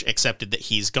pretty much accepted that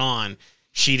he's gone,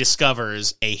 she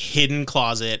discovers a hidden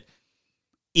closet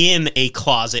in a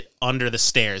closet under the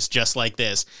stairs, just like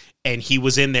this. And he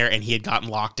was in there, and he had gotten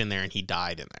locked in there, and he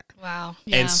died in there. Wow.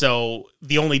 Yeah. And so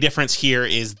the only difference here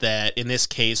is that in this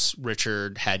case,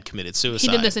 Richard had committed suicide.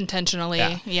 He did this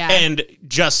intentionally. Yeah. And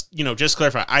just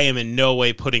clarify, I am in no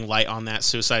way putting light on that.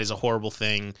 Suicide is a horrible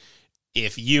thing.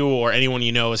 If you or anyone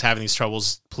you know is having these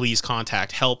troubles, please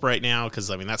contact help right now.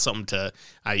 Because, I mean, that's something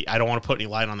I don't want to put any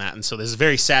light on that. And so this is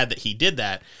very sad that he did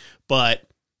that. But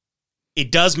it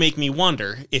does make me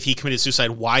wonder if he committed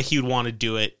suicide, why he would want to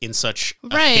do it in such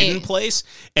a hidden place.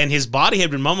 And his body had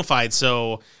been mummified,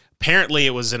 so apparently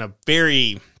it was in a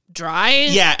very dry.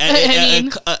 Yeah,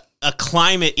 a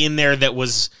climate in there that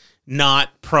was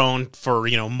not prone for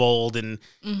mold and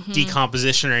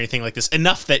decomposition or anything like this.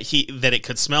 Enough that it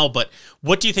could smell. But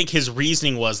what do you think his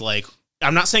reasoning was? Like,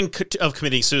 I'm not saying of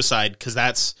committing suicide, because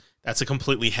that's a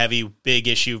completely heavy, big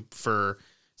issue for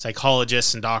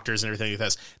psychologists and doctors and everything like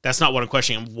this. That's not what I'm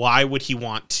questioning. Why would he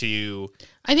want to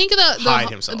hide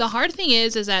himself? The hard thing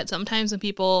is that sometimes when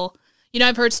people,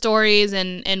 I've heard stories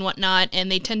and whatnot,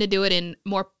 and they tend to do it in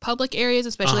more public areas,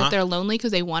 especially if they're lonely,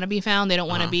 because they want to be found. They don't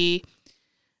want to be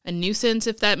a nuisance,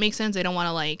 if that makes sense. They don't want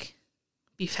to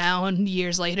be found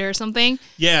years later or something.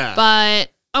 Yeah. But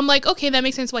I'm like, okay, that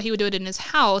makes sense why he would do it in his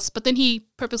house, but then he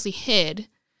purposely hid.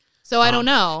 So I don't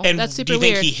know. And that's super do you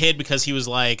think weird. he hid because he was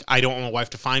like, I don't want my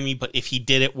wife to find me, but if he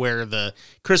did it where the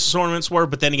Christmas ornaments were,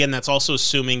 but then again, that's also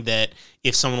assuming that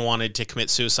if someone wanted to commit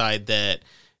suicide, that,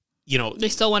 they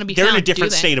still want to be they're found, in a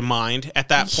different state of mind at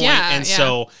that point. Yeah, and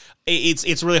so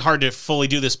it's really hard to fully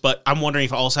do this, but I'm wondering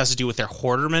if it also has to do with their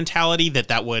hoarder mentality,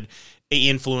 that would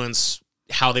influence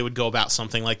how they would go about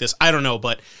something like this. I don't know,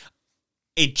 but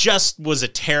it just was a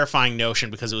terrifying notion,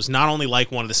 because it was not only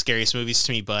like one of the scariest movies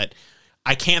to me, but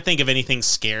I can't think of anything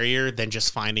scarier than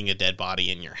just finding a dead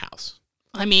body in your house.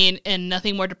 I mean, and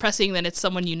nothing more depressing than it's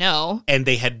someone you know. And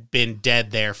they had been dead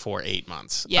there for 8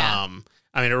 months. Yeah.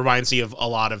 I mean, it reminds me of a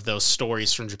lot of those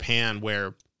stories from Japan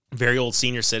where very old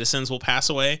senior citizens will pass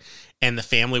away, and the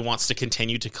family wants to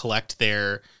continue to collect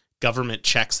their government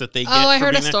checks that they get. Oh, I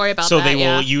heard a story about that. So they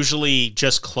will usually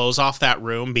just close off that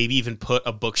room, maybe even put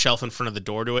a bookshelf in front of the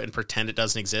door to it and pretend it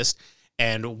doesn't exist.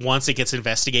 And once it gets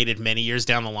investigated many years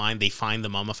down the line, they find the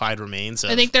mummified remains.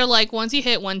 I think they're like, once you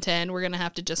hit 110, we're going to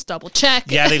have to just double check.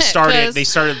 Yeah, they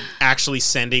started actually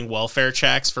sending welfare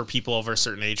checks for people over a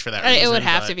certain age for that reason. It would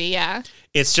have to be, yeah.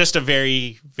 It's just a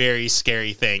very, very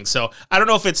scary thing. So I don't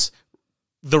know if it's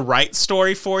the right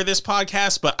story for this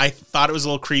podcast, but I thought it was a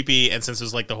little creepy. And since it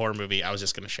was like the horror movie, I was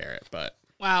just going to share it. But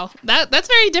wow, that's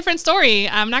a very different story.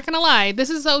 I'm not going to lie. This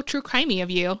is so true crimey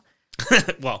of you.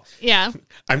 Well, yeah.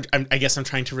 I guess I'm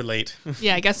trying to relate.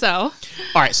 Yeah, I guess so. All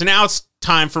right, so now it's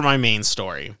time for my main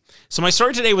story. So my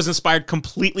story today was inspired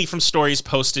completely from stories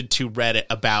posted to Reddit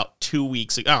about 2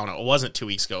 weeks ago. Oh, no, it wasn't 2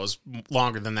 weeks ago. It was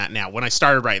longer than that now. When I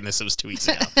started writing this, it was 2 weeks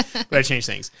ago. But I changed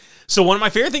things. So one of my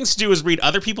favorite things to do is read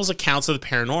other people's accounts of the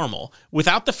paranormal.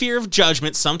 Without the fear of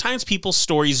judgment, sometimes people's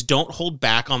stories don't hold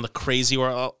back on the crazy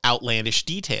or outlandish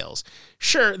details.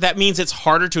 Sure, that means it's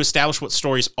harder to establish what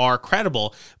stories are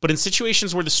credible, but in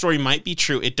situations where the story might be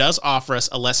true, it does offer us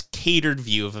a less catered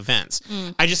view of events.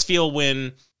 I just feel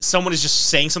when someone is just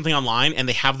saying something online and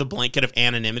they have the blanket of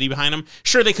anonymity behind them,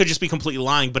 sure, they could just be completely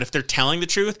lying, but if they're telling the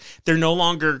truth, they're no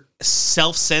longer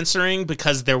self-censoring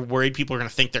because they're worried people are going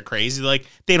to think they're crazy. Like,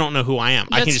 they don't know who I am.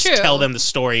 I can just tell them the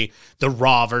story, the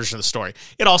raw version of the story.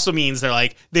 It also means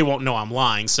they won't know I'm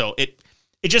lying, so it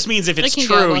just means if it's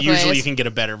true, usually you can get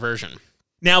a better version.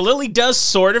 Now, Lily does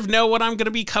sort of know what I'm going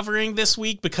to be covering this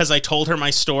week because I told her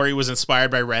my story was inspired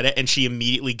by Reddit, and she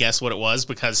immediately guessed what it was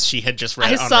because she had just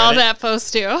read it on Reddit. I saw that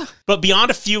post too. But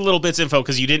beyond a few little bits of info,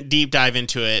 because you didn't deep dive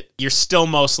into it, you're still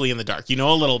mostly in the dark. You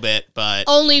know a little bit, but...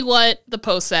 Only what the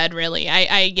post said, really.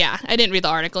 I didn't read the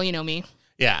article. You know me.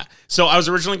 Yeah. So I was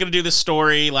originally going to do this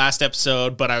story last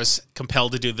episode, but I was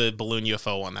compelled to do the balloon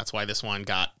UFO one. That's why this one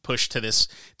got pushed to this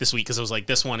week, because I was like,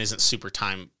 this one isn't super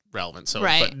time relevant. So,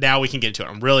 right. But now we can get into it.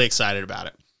 I'm really excited about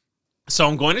it. So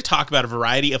I'm going to talk about a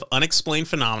variety of unexplained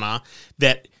phenomena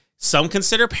that some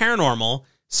consider paranormal,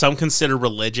 some consider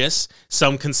religious,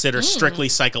 some consider strictly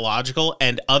psychological,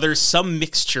 and others some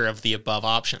mixture of the above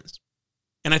options.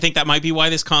 And I think that might be why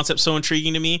this concept's so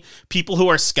intriguing to me. People who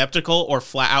are skeptical or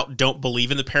flat out don't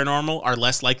believe in the paranormal are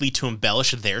less likely to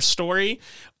embellish their story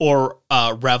or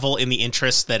revel in the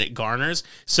interest that it garners.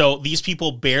 So these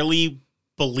people barely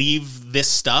believe this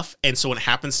stuff, and so when it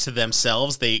happens to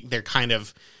themselves, they're kind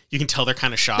of, you can tell they're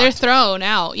kind of shocked. They're thrown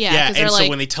out, yeah. And so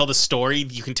when they tell the story,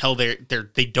 you can tell they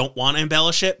don't want to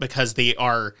embellish it because they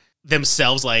are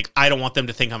themselves like, I don't want them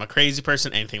to think I'm a crazy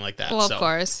person, anything like that. Well, of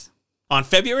course. On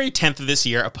February 10th of this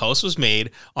year, a post was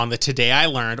made on the Today I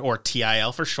Learned, or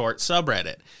TIL for short,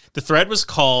 subreddit. The thread was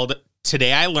called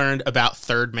Today I Learned About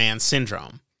Third Man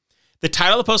Syndrome. The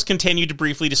title of the post continued to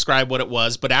briefly describe what it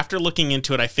was, but after looking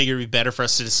into it, I figured it would be better for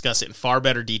us to discuss it in far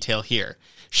better detail here.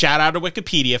 Shout out to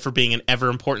Wikipedia for being an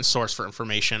ever-important source for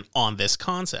information on this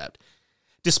concept.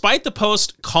 Despite the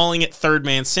post calling it third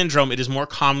man syndrome, it is more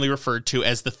commonly referred to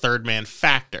as the third man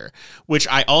factor, which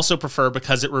I also prefer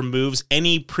because it removes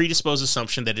any predisposed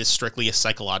assumption that it is strictly a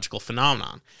psychological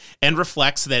phenomenon, and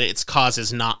reflects that its cause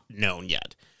is not known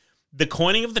yet. The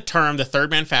coining of the term, the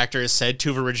third man factor, is said to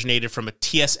have originated from a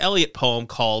T.S. Eliot poem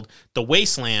called The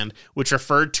Wasteland, which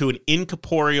referred to an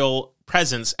incorporeal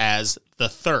presence as the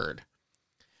third.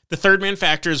 The third man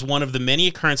factor is one of the many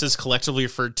occurrences collectively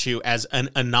referred to as an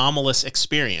anomalous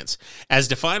experience. As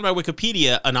defined by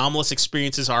Wikipedia, anomalous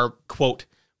experiences are, quote,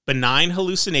 benign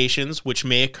hallucinations which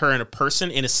may occur in a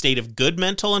person in a state of good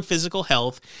mental and physical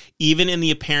health, even in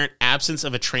the apparent absence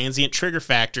of a transient trigger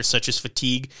factor such as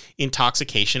fatigue,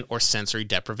 intoxication, or sensory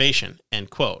deprivation, end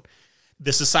quote.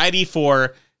 The Society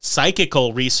for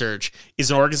Psychical Research is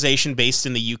an organization based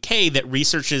in the UK that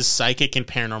researches psychic and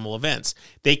paranormal events.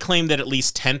 They claim that at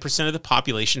least 10% of the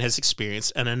population has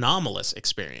experienced an anomalous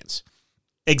experience.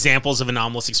 Examples of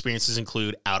anomalous experiences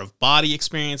include out-of-body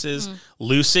experiences,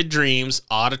 lucid dreams,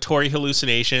 auditory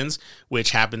hallucinations, which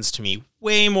happens to me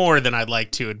way more than I'd like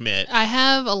to admit. I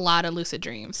have a lot of lucid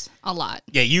dreams. A lot.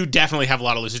 Yeah, you definitely have a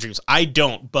lot of lucid dreams. I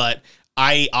don't, but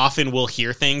I often will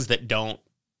hear things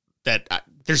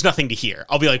there's nothing to hear.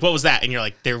 I'll be like, what was that? And you're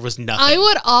like, there was nothing. I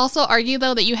would also argue,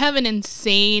 though, that you have an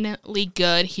insanely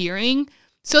good hearing.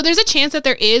 So there's a chance that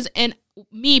there is, and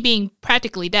me being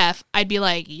practically deaf, I'd be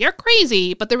like, you're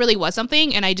crazy, but there really was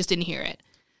something, and I just didn't hear it.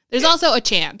 There's also a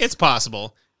chance. It's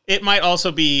possible. It might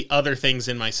also be other things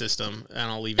in my system, and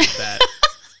I'll leave it at that.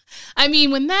 I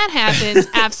mean, when that happens,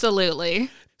 absolutely.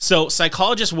 So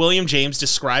psychologist William James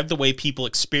described the way people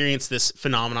experience this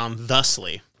phenomenon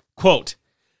thusly, quote,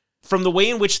 from the way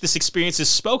in which this experience is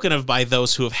spoken of by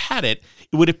those who have had it,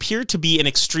 it would appear to be an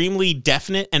extremely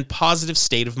definite and positive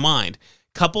state of mind,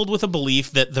 coupled with a belief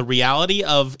that the reality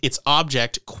of its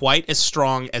object quite as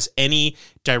strong as any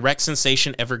direct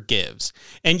sensation ever gives.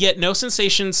 And yet no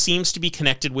sensation seems to be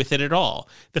connected with it at all.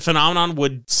 The phenomenon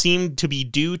would seem to be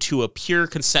due to a pure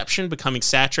conception becoming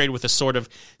saturated with a sort of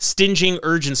stinging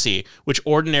urgency, which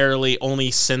ordinarily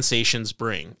only sensations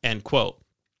bring, end quote.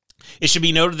 It should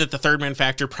be noted that the third man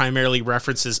factor primarily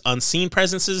references unseen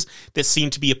presences that seem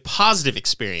to be a positive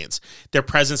experience. Their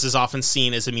presence is often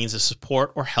seen as a means of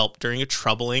support or help during a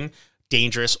troubling,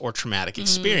 dangerous, or traumatic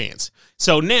experience.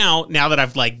 So now that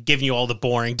I've given you all the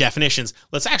boring definitions,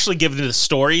 let's actually give them the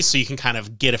stories so you can kind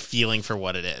of get a feeling for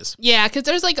what it is. Yeah, because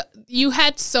there's you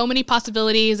had so many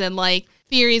possibilities and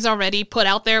theories already put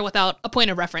out there without a point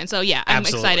of reference. So yeah, I'm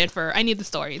excited I need the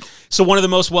stories. So one of the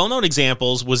most well-known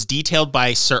examples was detailed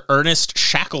by Sir Ernest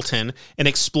Shackleton, an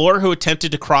explorer who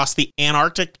attempted to cross the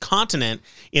Antarctic continent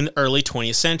in the early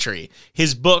 20th century.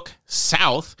 His book,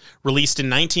 South, released in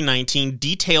 1919,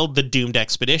 detailed the doomed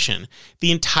expedition.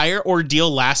 The entire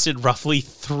ordeal lasted roughly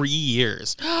 3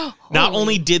 years. Not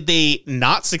only did they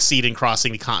not succeed in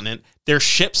crossing the continent, their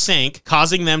ship sank,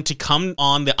 causing them to come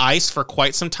on the ice for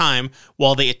quite some time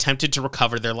while they attempted to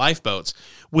recover their lifeboats.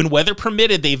 When weather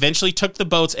permitted, they eventually took the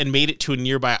boats and made it to a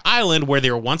nearby island where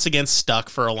they were once again stuck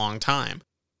for a long time.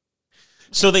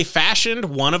 So they fashioned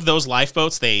one of those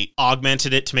lifeboats. They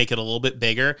augmented it to make it a little bit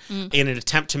bigger in an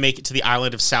attempt to make it to the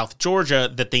island of South Georgia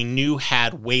that they knew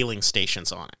had whaling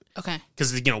stations on it. Okay.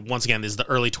 Because, once again, this is the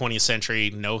early 20th century,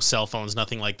 no cell phones,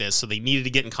 nothing like this. So they needed to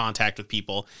get in contact with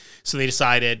people. So they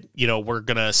decided, we're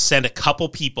going to send a couple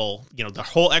people. The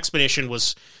whole expedition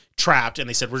was trapped, and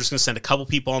they said, we're just going to send a couple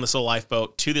people on this little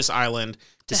lifeboat to this island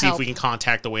to see if we can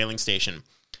contact the whaling station.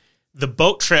 The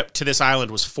boat trip to this island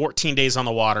was 14 days on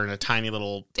the water in a tiny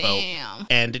little boat.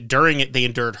 And during it, they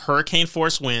endured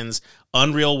hurricane-force winds,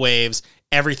 unreal waves,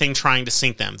 everything trying to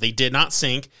sink them. They did not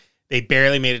sink. They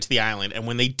barely made it to the island. And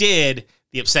when they did,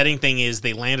 the upsetting thing is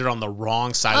they landed on the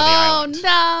wrong side of the island.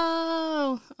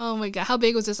 Oh, no. Oh, my God. How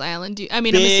big was this island? I'm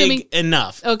big assuming...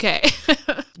 enough. Okay.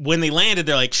 When they landed,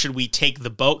 they're like, should we take the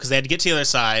boat? Because they had to get to the other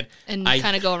side. And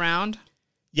kind of go around?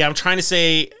 Yeah, I'm trying to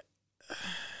say...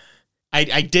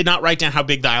 I did not write down how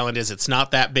big the island is. It's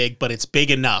not that big, but it's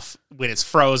big enough when it's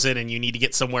frozen and you need to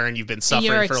get somewhere and you've been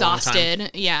suffering for a long time. You're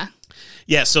exhausted, yeah.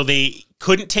 Yeah, so they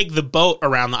couldn't take the boat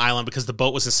around the island because the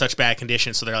boat was in such bad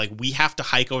condition. So they're like, we have to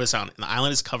hike over this island. And the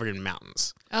island is covered in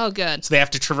mountains. Oh, good. So they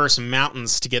have to traverse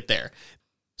mountains to get there.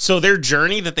 So their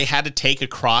journey that they had to take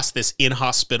across this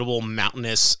inhospitable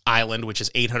mountainous island, which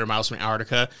is 800 miles from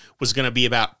Antarctica, was going to be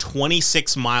about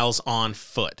 26 miles on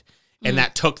foot. And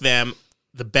that took them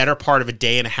the better part of a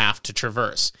day and a half to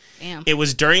traverse. Damn. It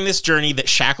was during this journey that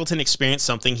Shackleton experienced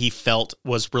something he felt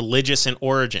was religious in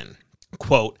origin.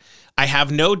 Quote, I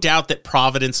have no doubt that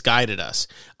Providence guided us.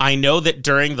 I know that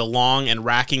during the long and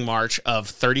racking march of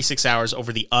 36 hours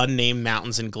over the unnamed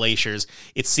mountains and glaciers,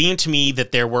 it seemed to me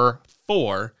that there were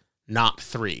 4, not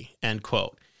 3, end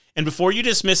quote. And before you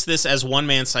dismiss this as one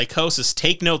man's psychosis,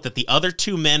 take note that the other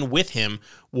 2 men with him,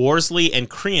 Worsley and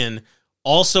Crean,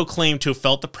 also claimed to have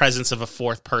felt the presence of a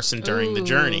 4th person during the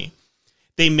journey.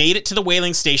 They made it to the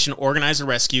whaling station, organized a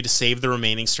rescue to save the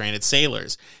remaining stranded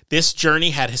sailors. This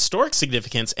journey had historic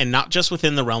significance, and not just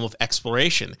within the realm of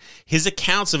exploration. His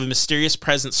accounts of a mysterious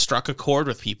presence struck a chord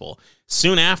with people.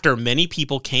 Soon after, many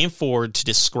people came forward to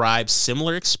describe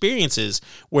similar experiences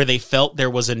where they felt there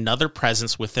was another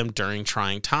presence with them during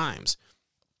trying times.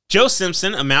 Joe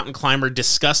Simpson, a mountain climber,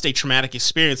 discussed a traumatic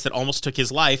experience that almost took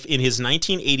his life in his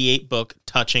 1988 book,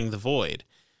 Touching the Void.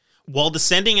 While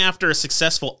descending after a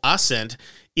successful ascent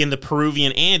in the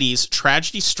Peruvian Andes,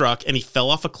 tragedy struck and he fell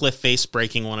off a cliff face,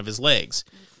 breaking one of his legs.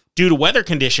 Due to weather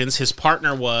conditions, his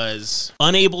partner was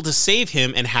unable to save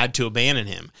him and had to abandon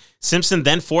him. Simpson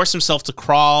then forced himself to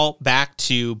crawl back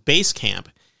to base camp,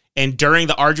 and during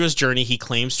the arduous journey, he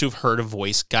claims to have heard a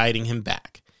voice guiding him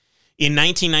back. In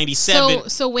 1997...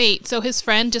 So his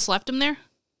friend just left him there?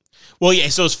 Well, yeah,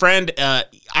 so his friend,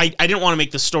 I didn't want to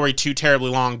make the story too terribly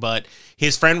long, but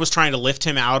his friend was trying to lift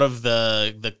him out of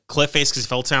the cliff face because he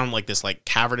fell down like this like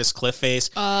cavernous cliff face,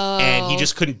 and he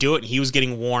just couldn't do it, and he was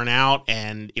getting worn out,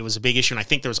 and it was a big issue, and I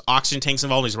think there was oxygen tanks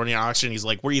involved, he's running out of oxygen, he's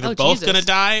like, we're either both going to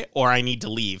die, or I need to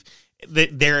leave.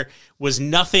 There was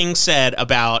nothing said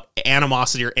about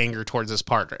animosity or anger towards his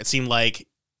partner. It seemed like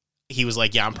he was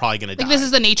like, yeah, I'm probably going to die. This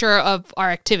is the nature of our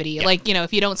activity. Yeah. Like,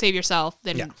 if you don't save yourself,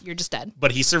 then you're just dead.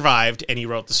 But he survived, and he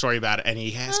wrote the story about it, and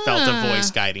he has felt a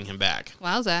voice guiding him back.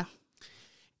 Wowza.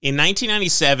 In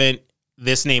 1997,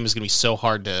 this name is going to be so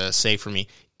hard to say for me.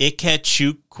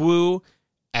 Ikechukwu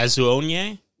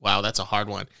Azuonye. Wow, that's a hard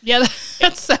one. Yeah,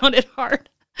 that sounded hard.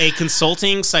 A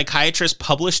consulting psychiatrist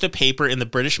published a paper in the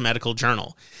British Medical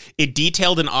Journal. It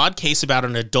detailed an odd case about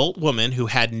an adult woman who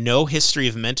had no history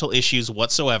of mental issues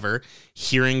whatsoever,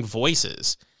 hearing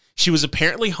voices. She was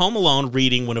apparently home alone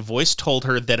reading when a voice told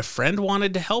her that a friend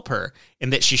wanted to help her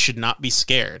and that she should not be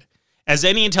scared. As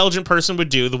any intelligent person would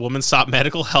do, the woman sought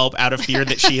medical help out of fear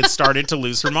that she had started to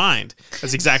lose her mind.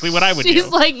 That's exactly what I would do. She's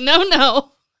like,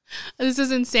 no. This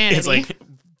is insanity. It's like,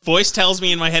 voice tells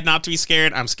me in my head not to be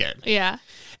scared, I'm scared. Yeah.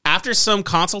 After some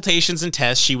consultations and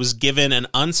tests, she was given an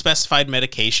unspecified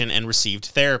medication and received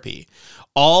therapy.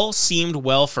 All seemed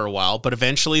well for a while, but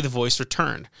eventually the voice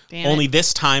returned, only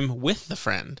this time with the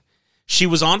friend. She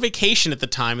was on vacation at the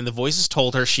time, and the voices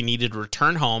told her she needed to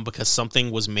return home because something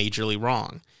was majorly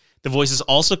wrong. The voices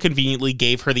also conveniently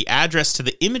gave her the address to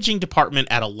the imaging department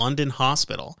at a London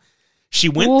hospital. She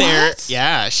went there.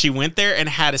 Yeah, she went there and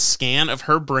had a scan of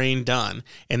her brain done,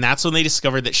 and that's when they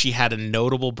discovered that she had a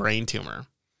notable brain tumor.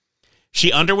 She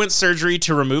underwent surgery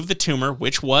to remove the tumor,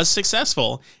 which was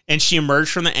successful, and she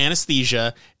emerged from the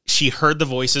anesthesia. She heard the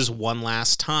voices one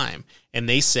last time, and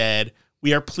they said,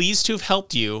 "We are pleased to have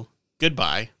helped you.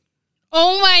 Goodbye."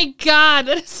 Oh my God,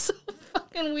 that is so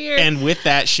fucking weird. And with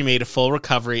that, she made a full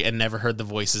recovery and never heard the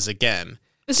voices again.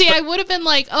 See, I would have been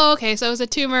like, oh, okay, so it was a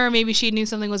tumor. Maybe she knew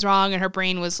something was wrong and her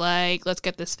brain was like, let's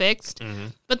get this fixed. Mm-hmm.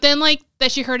 But then, like,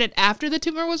 that she heard it after the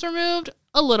tumor was removed,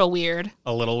 a little weird.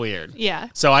 A little weird. Yeah.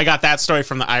 So I got that story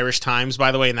from the Irish Times,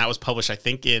 by the way, and that was published, I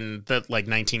think, in the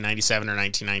 1997 or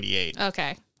 1998.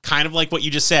 Okay. Kind of like what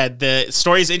you just said. The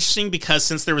story is interesting because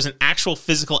since there was an actual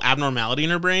physical abnormality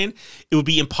in her brain, it would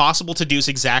be impossible to deduce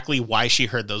exactly why she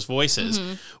heard those voices.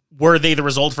 Mm-hmm. Were they the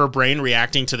result of her brain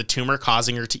reacting to the tumor,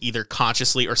 causing her to either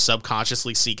consciously or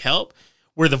subconsciously seek help?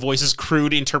 Were the voices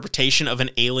crude interpretation of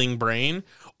an ailing brain?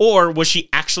 Or was she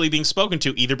actually being spoken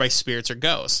to either by spirits or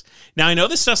ghosts? Now, I know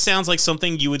this stuff sounds like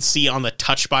something you would see on the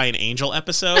Touched by an Angel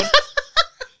episode.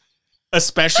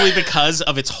 Especially because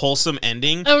of its wholesome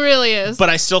ending. It really is. But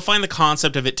I still find the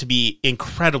concept of it to be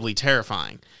incredibly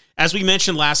terrifying. As we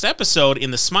mentioned last episode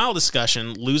in the Smile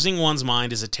discussion, losing one's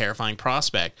mind is a terrifying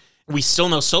prospect. We still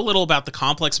know so little about the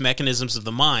complex mechanisms of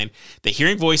the mind that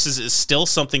hearing voices is still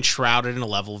something shrouded in a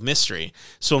level of mystery.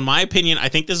 So in my opinion, I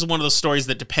think this is one of those stories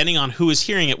that depending on who is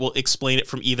hearing it will explain it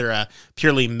from either a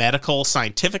purely medical,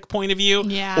 scientific point of view,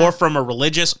 or from a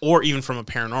religious, or even from a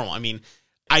paranormal. I mean,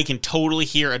 I can totally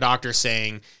hear a doctor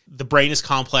saying the brain is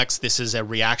complex. This is a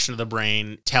reaction of the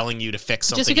brain telling you to fix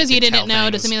something. Just because you didn't know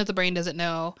doesn't mean that the brain doesn't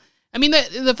know. I mean,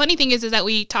 the funny thing is that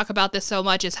we talk about this so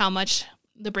much is how much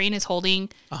the brain is holding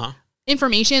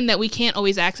information that we can't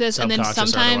always access. And then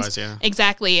sometimes,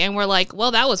 exactly. And we're like,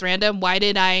 well, that was random. Why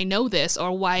did I know this?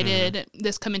 Or why did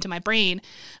this come into my brain?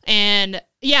 And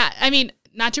yeah, I mean,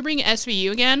 not to bring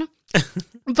SVU again,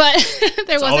 but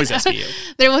there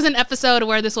was an episode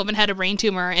where this woman had a brain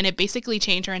tumor and it basically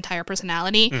changed her entire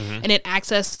personality and it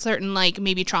accessed certain like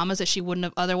maybe traumas that she wouldn't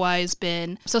have otherwise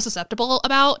been so susceptible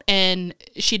about, and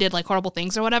she did like horrible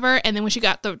things or whatever. And then when she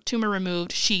got the tumor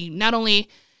removed, she not only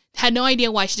had no idea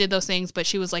why she did those things, but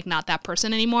she was like not that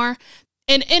person anymore.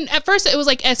 And at first it was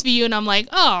like SVU and I'm like,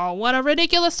 oh, what a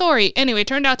ridiculous story. Anyway, it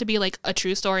turned out to be like a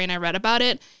true story and I read about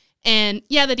it. And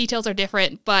yeah, the details are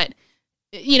different, but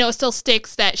you know, it still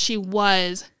sticks that she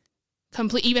was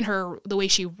complete. Even the way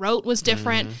she wrote was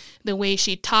different. The way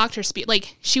she talked, her speech,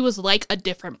 like she was like a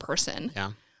different person.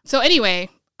 Yeah. So anyway,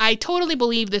 I totally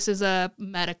believe this is a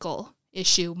medical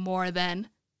issue more than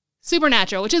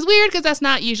supernatural, which is weird because that's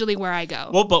not usually where I go.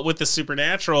 Well, but with the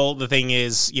supernatural, the thing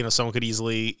is, you know, someone could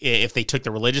easily, if they took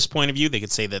the religious point of view, they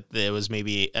could say that there was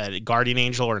maybe a guardian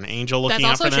angel or an angel looking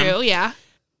out for them. That's also true, yeah.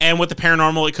 And with the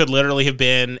paranormal, it could literally have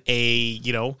been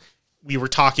you know, we were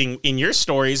talking in your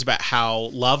stories about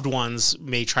how loved ones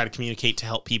may try to communicate to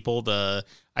help people. The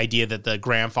idea that the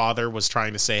grandfather was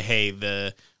trying to say,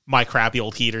 hey, my crappy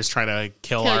old heater's trying to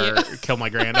kill my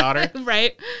granddaughter.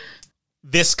 Right.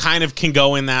 This kind of can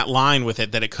go in that line with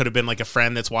it, that it could have been like a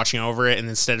friend that's watching over it, and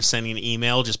instead of sending an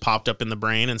email, just popped up in the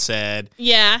brain and said,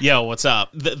 yeah, yo, what's up?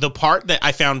 The part that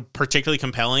I found particularly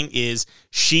compelling is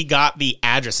she got the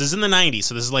address. This is in the 90s,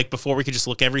 so this is like before we could just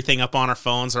look everything up on our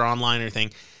phones or online or anything.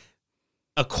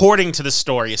 According to the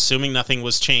story, assuming nothing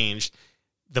was changed,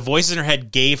 the voices in her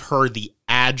head gave her the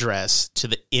address to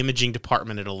the imaging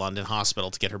department at a London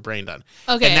hospital to get her brain done.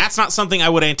 Okay. And that's not something I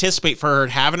would anticipate for her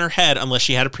to have in her head unless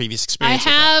she had a previous experience. I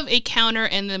have a counter,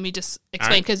 and let me just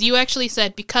explain, because you actually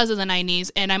said because of the 90s,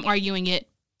 and I'm arguing it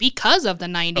because of the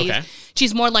 90s. Okay.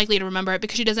 She's more likely to remember it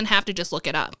because she doesn't have to just look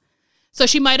it up. So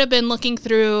she might have been looking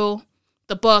through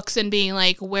the books and being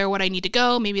like, where would I need to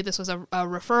go? Maybe this was a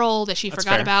referral that she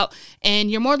forgot about. And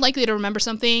you're more likely to remember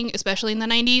something, especially in the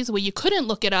 90s, where you couldn't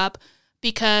look it up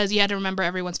because you had to remember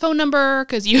everyone's phone number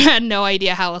because you had no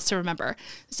idea how else to remember.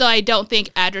 So I don't think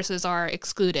addresses are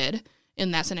excluded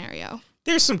in that scenario.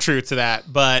 There's some truth to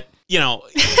that, but, you know,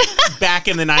 back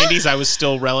in the 90s, I was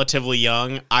still relatively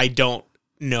young. I don't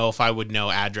know if I would know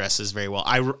addresses very well.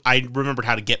 I remembered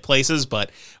how to get places, but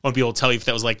I won't be able to tell you if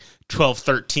that was like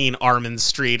 1213 Armand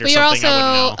Street or something. But you're also,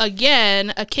 I wouldn't know.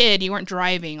 Again, a kid. You weren't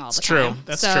driving all the time.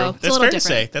 That's true. That's fair to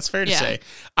say. That's fair to say.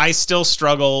 I still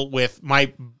struggle with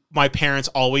my parents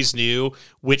always knew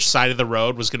which side of the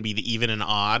road was going to be the even and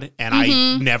odd, and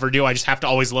I never do. I just have to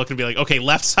always look and be like, okay,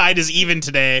 left side is even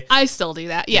today. I still do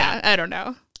that. Yeah. I don't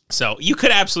know. So you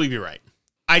could absolutely be right.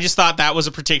 I just thought that was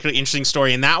a particularly interesting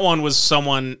story, and that one was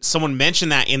someone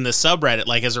mentioned that in the subreddit,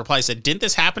 like as a reply, said, didn't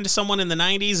this happen to someone in the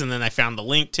 90s? And then I found the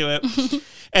link to it.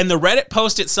 And the Reddit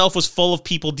post itself was full of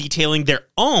people detailing their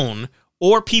own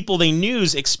or people they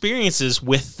knew's experiences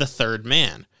with the third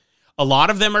man. A lot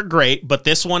of them are great, but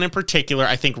this one in particular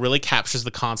I think really captures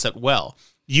the concept well.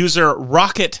 User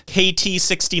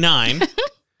RocketKT69,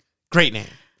 great name,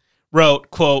 wrote,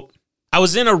 quote, I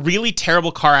was in a really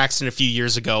terrible car accident a few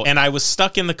years ago, and I was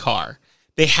stuck in the car.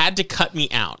 They had to cut me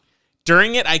out.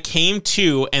 During it, I came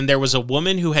to, and there was a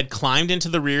woman who had climbed into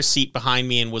the rear seat behind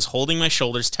me and was holding my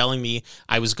shoulders, telling me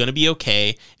I was going to be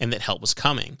okay and that help was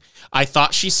coming. I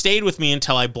thought she stayed with me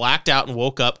until I blacked out and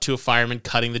woke up to a fireman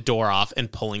cutting the door off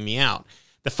and pulling me out.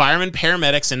 The firemen,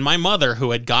 paramedics, and my mother,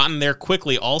 who had gotten there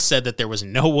quickly, all said that there was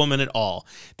no woman at all,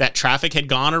 that traffic had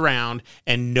gone around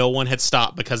and no one had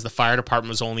stopped because the fire department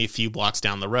was only a few blocks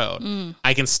down the road.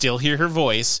 I can still hear her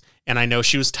voice, and I know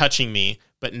she was touching me,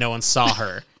 but no one saw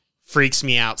her. Freaks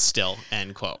me out still,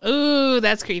 end quote. Ooh,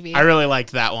 that's creepy. I really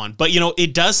liked that one. But, you know,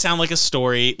 it does sound like a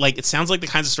story, like it sounds like the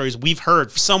kinds of stories we've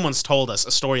heard. Someone's told us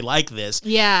a story like this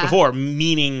before,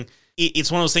 meaning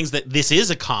it's one of those things that this is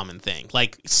a common thing.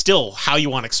 Like, still, how you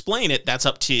want to explain it, that's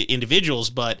up to individuals,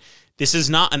 but this is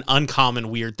not an uncommon,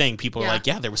 weird thing. People are like,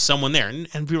 yeah, there was someone there. And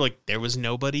people are like, there was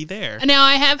nobody there. Now,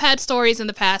 I have had stories in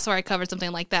the past where I covered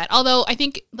something like that. Although, I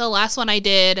think the last one I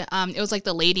did, it was like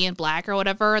the lady in black or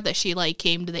whatever, that she like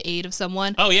came to the aid of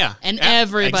someone. Oh, yeah. And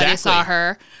everybody saw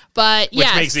her. But, which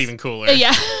makes it even cooler.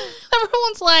 Yeah.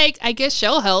 Everyone's like, I guess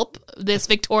she'll help this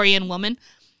Victorian woman.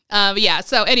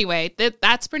 So anyway,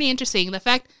 that's pretty interesting. The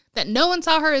fact that no one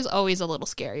saw her is always a little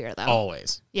scarier, though.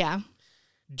 Always. Yeah.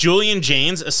 Julian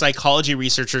Janes, a psychology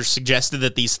researcher, suggested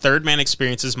that these third man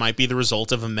experiences might be the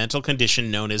result of a mental condition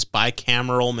known as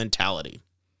bicameral mentality.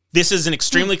 This is an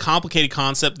extremely complicated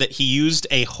concept that he used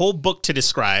a whole book to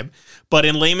describe, but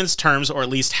in layman's terms, or at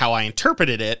least how I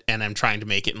interpreted it, and I'm trying to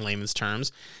make it in layman's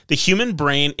terms, the human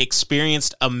brain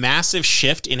experienced a massive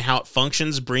shift in how it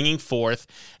functions, bringing forth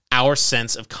our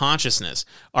sense of consciousness.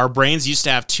 Our brains used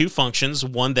to have two functions,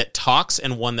 one that talks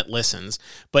and one that listens,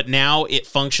 but now it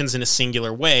functions in a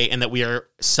singular way, and that we are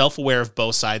self-aware of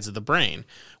both sides of the brain.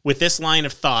 With this line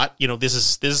of thought, this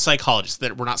is psychologists,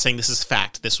 that we're not saying this is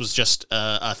fact. This was just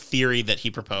a theory that he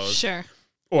proposed. Sure.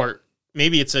 Or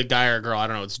maybe it's a guy or a girl. I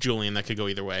don't know. It's Julian. That could go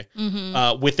either way.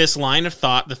 With this line of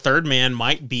thought, the third man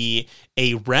might be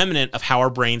a remnant of how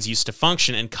our brains used to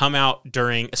function and come out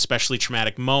during especially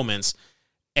traumatic moments.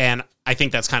 And I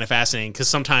think that's kind of fascinating because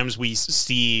sometimes we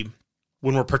see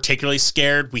when we're particularly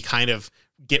scared, we kind of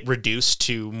get reduced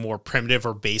to more primitive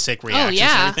or basic reactions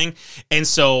and everything. And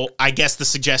so I guess the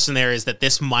suggestion there is that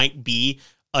this might be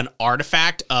an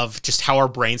artifact of just how our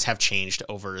brains have changed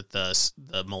over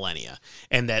the millennia.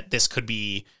 And that this could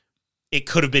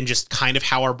have been just kind of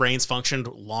how our brains functioned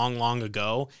long, long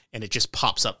ago. And it just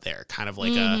pops up there, kind of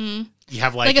like you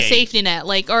have like a safety net,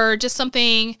 or just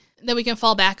something that we can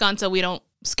fall back on so we don't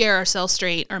scare ourselves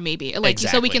straight, or maybe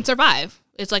so we can survive.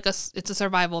 It's a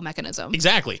survival mechanism.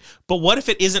 Exactly. But what if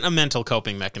it isn't a mental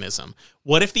coping mechanism?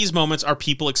 What if these moments are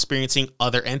people experiencing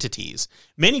other entities?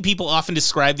 Many people often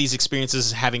describe these experiences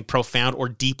as having profound or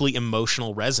deeply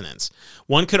emotional resonance.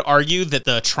 One could argue that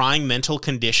the trying mental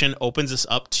condition opens us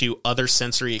up to other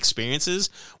sensory experiences,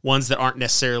 ones that aren't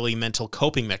necessarily mental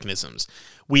coping mechanisms.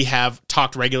 We have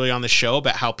talked regularly on the show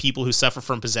about how people who suffer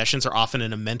from possessions are often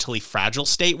in a mentally fragile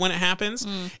state when it happens.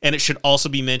 And it should also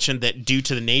be mentioned that due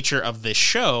to the nature of this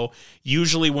show,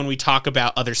 usually when we talk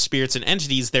about other spirits and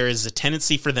entities, there is a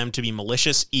tendency for them to be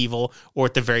malicious, evil, or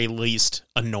at the very least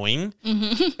annoying.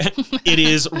 It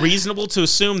is reasonable to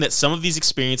assume that some of these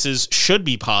experiences should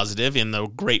be positive in the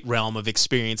great realm of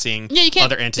experiencing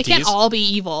other entities. They can't all be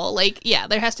evil.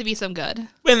 There has to be some good.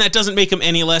 And that doesn't make them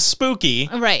any less spooky.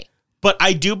 Right. But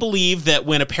I do believe that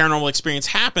when a paranormal experience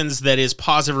happens that is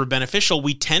positive or beneficial,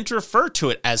 we tend to refer to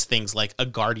it as things like a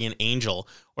guardian angel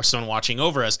or someone watching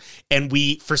over us. And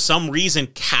we, for some reason,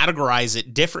 categorize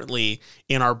it differently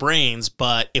in our brains.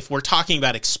 But if we're talking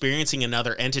about experiencing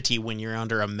another entity when you're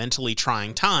under a mentally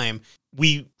trying time,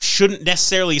 we shouldn't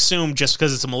necessarily assume just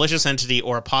because it's a malicious entity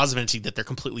or a positive entity that they're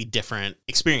completely different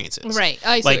experiences. Right.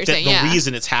 I see what you're saying. The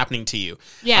reason it's happening to you.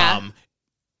 Yeah.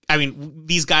 I mean,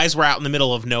 these guys were out in the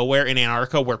middle of nowhere in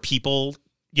Antarctica where people,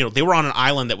 they were on an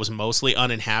island that was mostly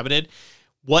uninhabited.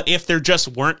 What if there just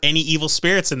weren't any evil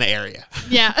spirits in the area?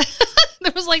 Yeah.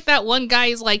 There was that one guy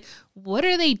who's like, what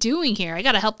are they doing here? I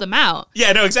got to help them out.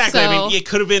 Yeah, no, exactly. So, I mean, it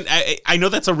could have been, I know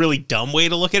that's a really dumb way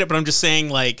to look at it, but I'm just saying,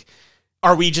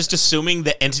 are we just assuming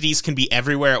that entities can be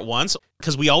everywhere at once?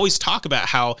 Because we always talk about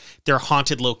how there are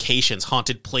haunted locations,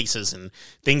 haunted places, and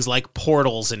things like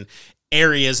portals and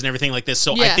areas and everything like this.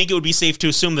 So I think it would be safe to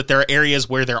assume that there are areas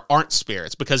where there aren't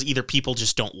spirits because either people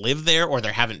just don't live there or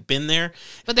they haven't been there.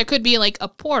 But there could be a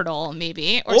portal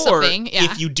maybe or something. Yeah.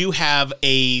 If you do have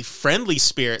a friendly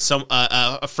spirit,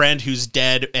 a friend who's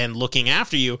dead and looking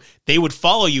after you, they would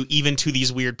follow you even to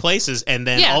these weird places. And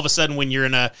then all of a sudden when you're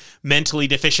in a mentally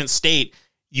deficient state,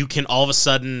 you can all of a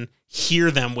sudden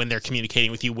hear them when they're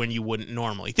communicating with you when you wouldn't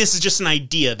normally. This is just an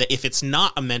idea that if it's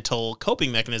not a mental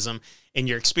coping mechanism and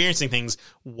you're experiencing things,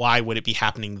 why would it be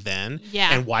happening then?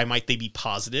 Yeah. And why might they be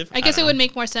positive? I guess it would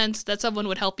make more sense that someone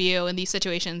would help you in these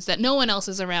situations that no one else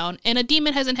is around and a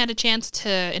demon hasn't had a chance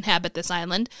to inhabit this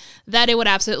island, that it would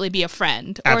absolutely be a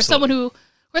friend or someone who,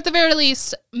 or at the very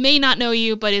least, may not know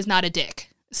you but is not a dick.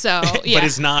 So, yeah. But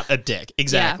is not a dick.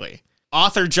 Exactly. Yeah.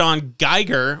 Author John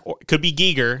Geiger, or could be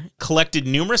Giger, collected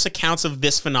numerous accounts of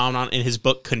this phenomenon in his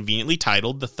book conveniently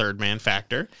titled The Third Man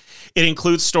Factor. It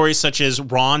includes stories such as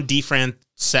Ron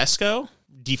DiFrancesco,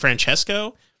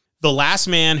 the last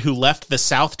man who left the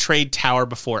South Trade Tower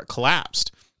before it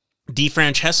collapsed.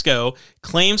 DiFrancesco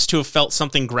claims to have felt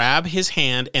something grab his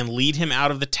hand and lead him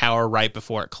out of the tower right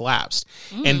before it collapsed.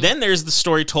 And then there's the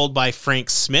story told by Frank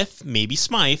Smith, maybe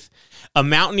Smythe, a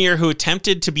mountaineer who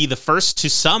attempted to be the first to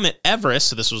summit Everest,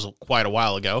 so this was quite a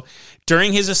while ago.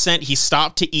 During his ascent, he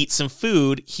stopped to eat some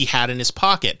food he had in his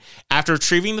pocket. After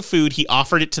retrieving the food, he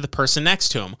offered it to the person next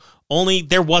to him. Only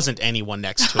there wasn't anyone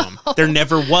next to him. There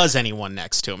never was anyone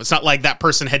next to him. It's not like that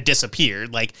person had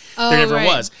disappeared. There never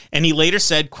was. And he later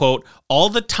said, quote, all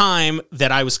the time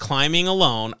that I was climbing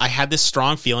alone, I had this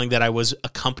strong feeling that I was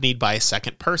accompanied by a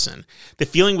second person. The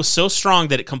feeling was so strong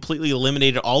that it completely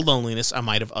eliminated all loneliness I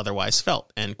might have otherwise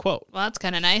felt, end quote. Well, that's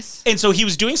kind of nice. And so he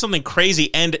was doing something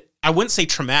crazy. And I wouldn't say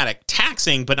traumatic,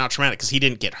 taxing, but not traumatic because he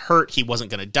didn't get hurt. He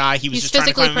wasn't going to die. He was He's just trying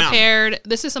to physically climb a mountain. prepared.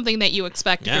 This is something that you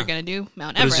expect if you're going to do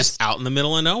Mount Everest. It was just out in the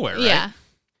middle of nowhere, right? Yeah.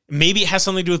 Maybe it has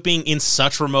something to do with being in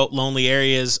such remote, lonely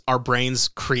areas. Our brains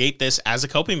create this as a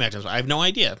coping mechanism. I have no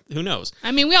idea. Who knows?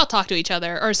 I mean, we all talk to each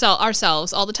other or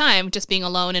ourselves all the time, just being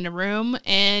alone in a room,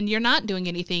 and you're not doing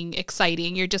anything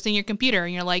exciting. You're just in your computer,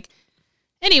 and you're like,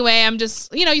 anyway, I'm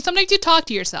just, sometimes you talk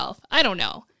to yourself. I don't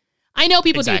know. I know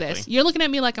people do this. You're looking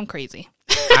at me like I'm crazy.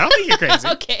 I don't think you're crazy.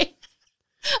 Okay.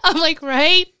 I'm like,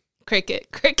 right? Cricket.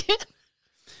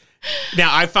 Now,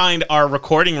 I find our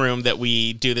recording room that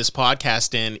we do this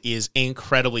podcast in is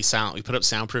incredibly silent. We put up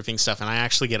soundproofing stuff, and I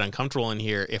actually get uncomfortable in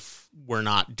here if we're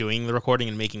not doing the recording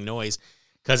and making noise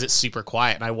because it's super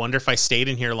quiet. And I wonder if I stayed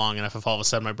in here long enough, if all of a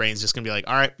sudden my brain's just going to be like,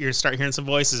 all right, you're going to start hearing some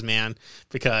voices, man,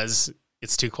 because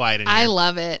it's too quiet in here. I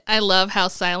love it. I love how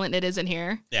silent it is in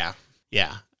here. Yeah.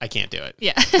 I can't do it.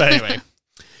 Yeah. But anyway.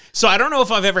 So I don't know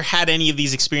if I've ever had any of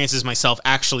these experiences myself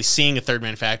actually seeing a third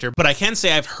man factor, but I can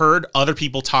say I've heard other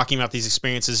people talking about these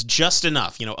experiences just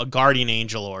enough, a guardian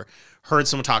angel, or heard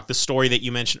someone talk, the story that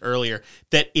you mentioned earlier,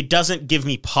 that it doesn't give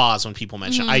me pause when people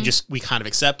mention it. We kind of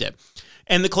accept it.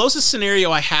 And the closest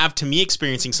scenario I have to me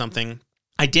experiencing something,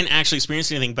 I didn't actually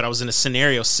experience anything, but I was in a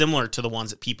scenario similar to the ones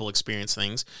that people experience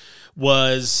things,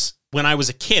 was when I was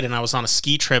a kid and I was on a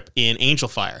ski trip in Angel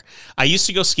Fire. I used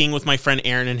to go skiing with my friend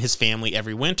Aaron and his family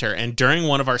every winter. And during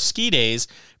one of our ski days,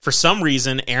 for some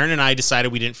reason, Aaron and I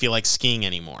decided we didn't feel like skiing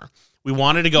anymore. We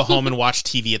wanted to go home and watch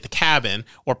TV at the cabin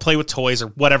or play with toys or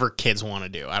whatever kids want to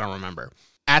do. I don't remember.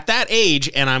 At that age,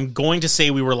 and I'm going to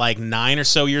say we were like 9 or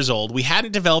so years old, we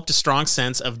hadn't developed a strong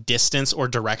sense of distance or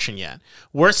direction yet.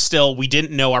 Worse still, we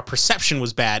didn't know our perception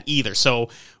was bad either. So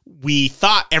we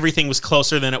thought everything was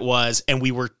closer than it was, and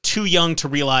we were too young to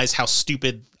realize how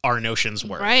stupid our notions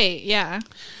were. Right, yeah.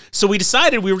 So we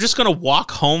decided we were just going to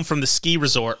walk home from the ski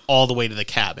resort all the way to the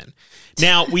cabin.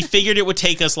 Now, we figured it would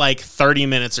take us like 30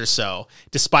 minutes or so,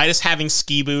 despite us having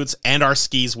ski boots and our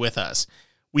skis with us.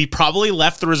 We probably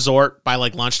left the resort by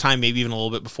like lunchtime, maybe even a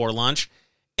little bit before lunch.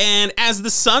 And as the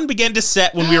sun began to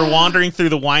set when we were wandering through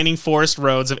the winding forest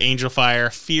roads of Angel Fire,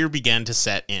 fear began to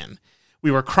set in.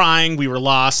 We were crying, we were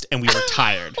lost, and we were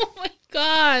tired. Oh my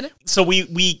God. So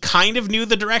we kind of knew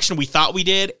the direction. We thought we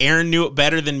did. Aaron knew it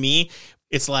better than me.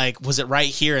 It's like, was it right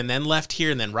here and then left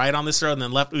here and then right on this road and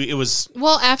then left? It was...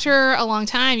 Well, after a long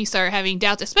time, you start having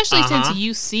doubts, especially since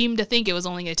you seem to think it was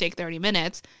only going to take 30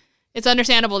 minutes. It's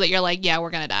understandable that you're like, yeah,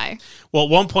 we're going to die. Well, at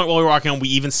one point while we were walking home, we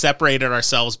even separated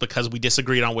ourselves because we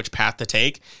disagreed on which path to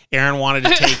take. Aaron wanted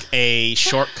to take a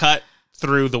shortcut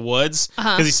through the woods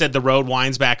because he said the road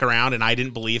winds back around, and I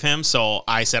didn't believe him. So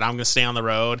I said, I'm going to stay on the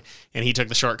road, and he took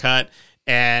the shortcut.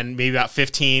 And maybe about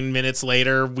 15 minutes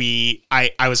later,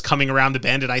 I was coming around the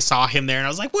bend, and I saw him there, and I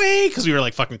was like, wait, because we were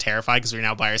like fucking terrified because we were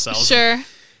now by ourselves. Sure.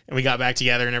 And we got back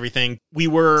together and everything. We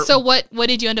were... So what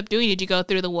did you end up doing? Did you go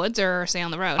through the woods or stay on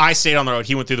the road? I stayed on the road.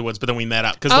 He went through the woods, but then we met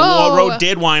up. Because the road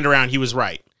did wind around. He was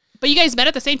right. But you guys met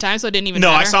at the same time, so it didn't even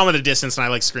matter? No, I saw him at a distance, and I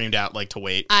like screamed out like to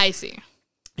wait. I see.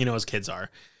 As kids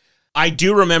are. I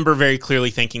do remember very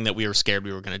clearly thinking that we were scared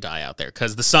we were going to die out there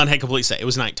because the sun had completely set. It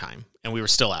was nighttime, and we were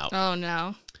still out. Oh,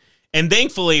 no. And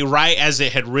thankfully, right as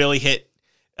it had really hit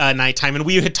nighttime, and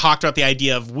we had talked about the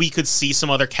idea of we could see some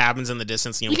other cabins in the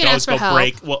distance. We could always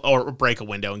go break a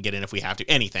window and get in if we have to.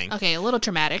 Anything. Okay, a little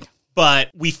traumatic.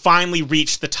 But we finally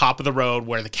reached the top of the road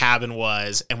where the cabin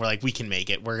was, and we're like, we can make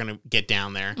it. We're going to get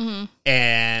down there. Mm-hmm.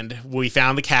 And we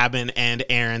found the cabin, and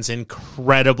Erin's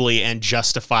incredibly and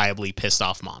justifiably pissed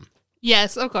off mom.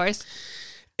 Yes, of course.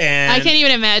 And I can't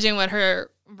even imagine what her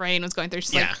brain was going through.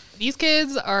 She's like, these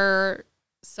kids are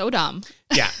so dumb.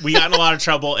 Yeah, we got in a lot of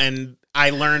trouble, and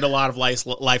I learned a lot of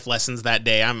life lessons that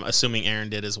day. I'm assuming Erin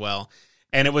did as well.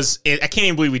 And I can't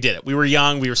even believe we did it. We were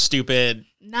young. We were stupid.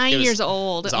 9 years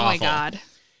old. Oh, my God.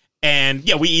 And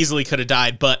yeah, we easily could have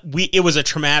died, but it was a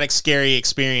traumatic, scary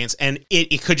experience. And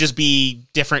it could just be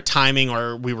different timing,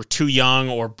 or we were too young,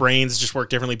 or brains just work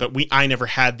differently. But I never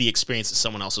had the experience that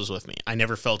someone else was with me. I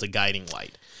never felt a guiding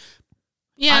light.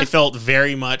 Yeah. I felt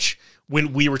very much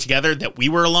when we were together that we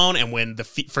were alone, and when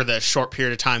for the short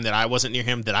period of time that I wasn't near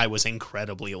him, that I was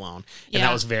incredibly alone. And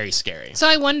that was very scary. So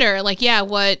I wonder,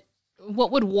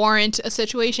 what would warrant a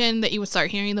situation that you would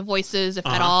start hearing the voices, if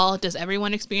at all? Does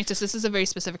everyone experience this? This is a very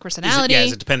specific personality.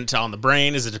 Is it dependent on the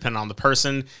brain? Is it dependent on the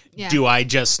person? Yeah. Do I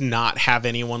just not have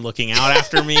anyone looking out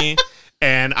after me?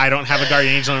 And I don't have a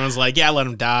guardian angel, and everyone's like, yeah, let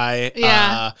him die.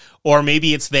 Yeah. Or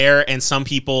maybe it's there, and some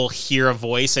people hear a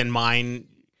voice, and mine,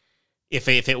 if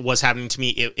it was happening to me,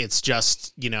 it's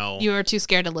just, you were too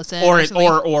scared to listen.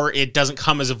 Or it doesn't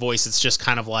come as a voice. It's just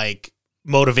kind of like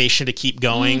motivation to keep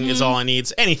going is all I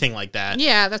need. Anything like that.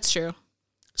 Yeah, that's true.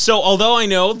 So although I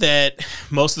know that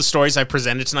most of the stories I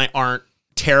presented tonight aren't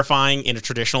terrifying in a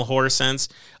traditional horror sense,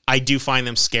 I do find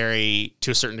them scary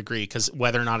to a certain degree, because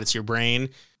whether or not it's your brain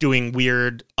doing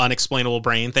weird, unexplainable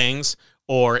brain things,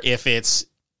 or if it's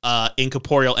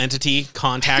incorporeal entity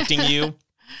contacting you,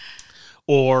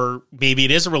 or maybe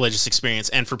it is a religious experience.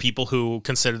 And for people who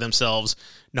consider themselves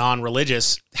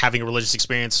non-religious, having a religious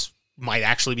experience might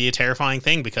actually be a terrifying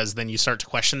thing, because then you start to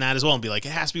question that as well and be like,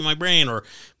 it has to be my brain, or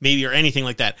maybe, or anything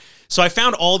like that. So I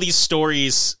found all these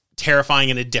stories terrifying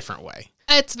in a different way.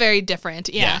 It's very different.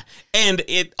 Yeah. And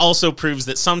it also proves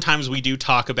that sometimes we do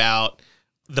talk about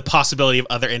the possibility of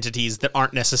other entities that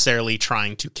aren't necessarily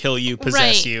trying to kill you,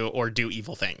 possess you, or do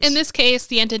evil things. In this case,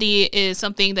 the entity is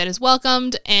something that is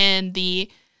welcomed, and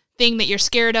the thing that you're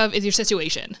scared of is your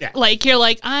situation. Yeah. Like, you're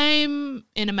like, I'm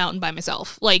in a mountain by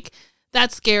myself. Like,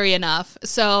 that's scary enough.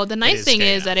 So the nice thing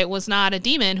is that it was not a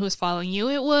demon who was following you.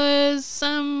 It was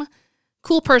some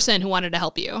cool person who wanted to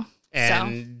help you.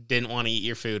 And didn't want to eat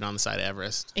your food on the side of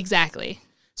Everest. Exactly.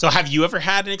 So have you ever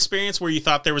had an experience where you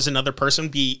thought there was another person,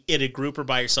 be it a group or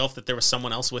by yourself, that there was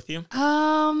someone else with you?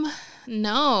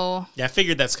 No. Yeah, I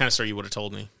figured that's the kind of story you would have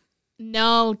told me.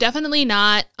 No, definitely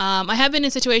not. I have been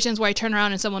in situations where I turn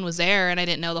around and someone was there and I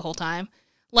didn't know the whole time.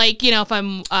 Like, you know, if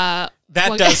I'm...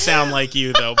 That does sound like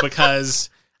you, though, because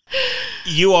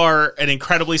you are an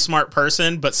incredibly smart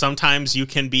person, but sometimes you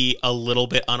can be a little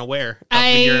bit unaware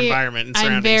of your environment and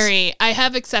surroundings. I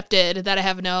have accepted that I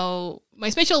have my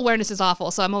spatial awareness is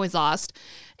awful, so I'm always lost.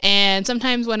 And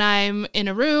sometimes when I'm in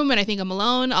a room and I think I'm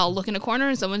alone, I'll look in a corner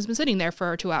and someone's been sitting there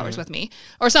for 2 hours with me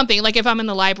or something. Like if I'm in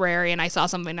the library and I saw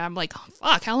something, I'm like, oh,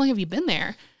 fuck, how long have you been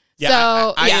there?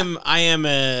 Yeah, I am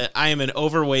an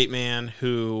overweight man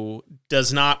who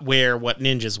does not wear what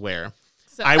ninjas wear.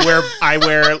 So. I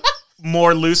wear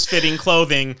more loose fitting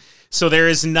clothing, so there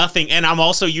is nothing, and I'm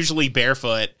also usually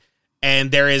barefoot, and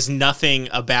there is nothing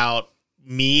about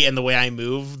me and the way I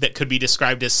move that could be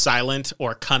described as silent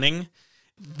or cunning.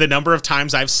 The number of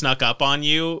times I've snuck up on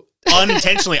you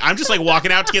unintentionally, I'm just like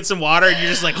walking out to get some water, and you're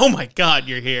just like, oh my God,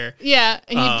 you're here. Yeah,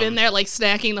 and you've been there like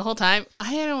snacking the whole time.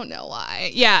 I don't know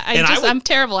why. Yeah, I'm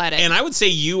terrible at it. And I would say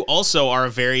you also are a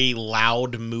very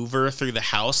loud mover through the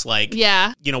house. Like,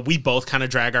 you know, we both kind of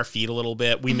drag our feet a little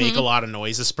bit. We make a lot of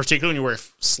noises, particularly when you wear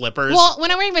slippers. Well, when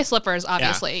I'm wearing my slippers,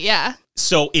 obviously, yeah.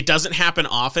 So it doesn't happen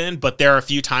often, but there are a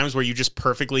few times where you just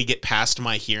perfectly get past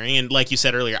my hearing. And like you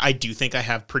said earlier, I do think I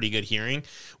have pretty good hearing.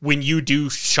 When you do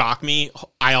shock me,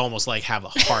 I almost like have a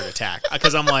heart attack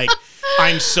because I'm like,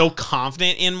 I'm so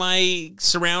confident in my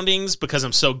surroundings because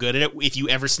I'm so good at it. If you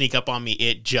ever sneak up on me,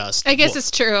 it just... I guess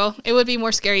it's true. It would be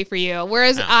more scary for you.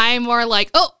 Whereas I'm more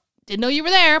like, oh, didn't know you were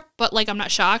there. But like, I'm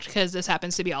not shocked because this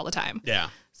happens to be all the time. Yeah.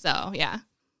 So, yeah.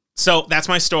 So that's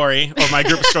my story, or my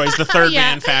group of stories, the third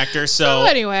man factor. So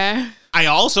anyway,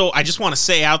 I just want to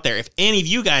say out there, if any of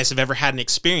you guys have ever had an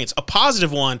experience, a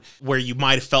positive one, where you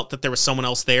might have felt that there was someone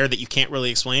else there that you can't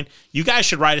really explain, you guys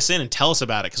should write us in and tell us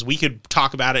about it, because we could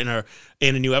talk about it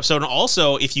in a new episode. And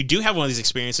also, if you do have one of these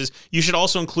experiences, you should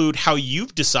also include how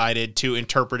you've decided to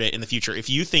interpret it in the future. If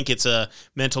you think it's a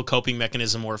mental coping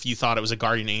mechanism, or if you thought it was a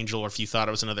guardian angel, or if you thought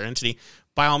it was another entity,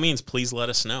 by all means, please let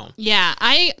us know. Yeah,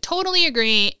 I totally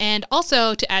agree. And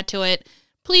also, to add to it,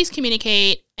 please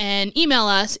communicate and email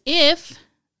us if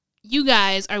you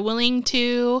guys are willing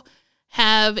to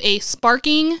have a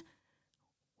sparking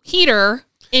heater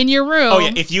in your room. Oh,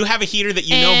 yeah. If you have a heater that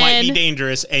you know might be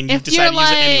dangerous and you decide to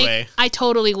use it anyway. I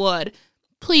totally would.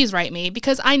 Please write me,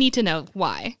 because I need to know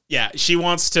why. Yeah, she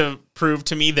wants to prove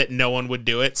to me that no one would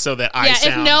do it, so that I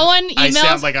if no one emails, I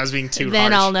sound like I was being too harsh.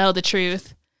 Then I'll know the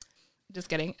truth. Just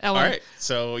kidding. All right.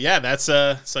 So yeah, that's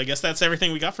so I guess that's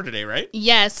everything we got for today, right?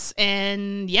 Yes,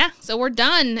 and yeah, so we're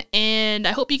done. And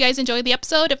I hope you guys enjoyed the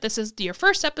episode. If this is your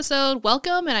first episode,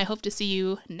 welcome, and I hope to see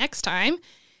you next time.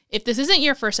 If this isn't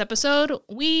your first episode,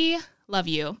 we love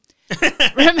you.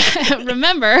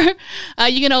 Remember,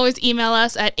 you can always email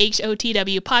us at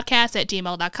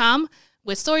hotwpodcast@gmail.com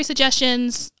with story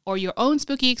suggestions or your own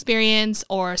spooky experience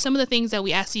or some of the things that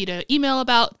we asked you to email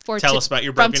about Tell us about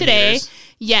your broken from today. Heaters.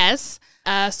 Yes.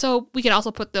 So we can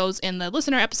also put those in the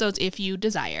listener episodes if you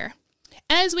desire.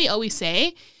 As we always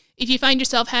say, if you find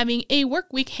yourself having a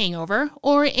work week hangover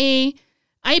or a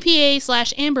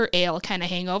IPA/amber ale kind of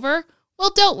hangover,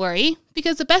 well, don't worry,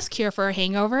 because the best cure for a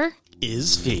hangover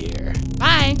is fear.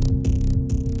 Bye.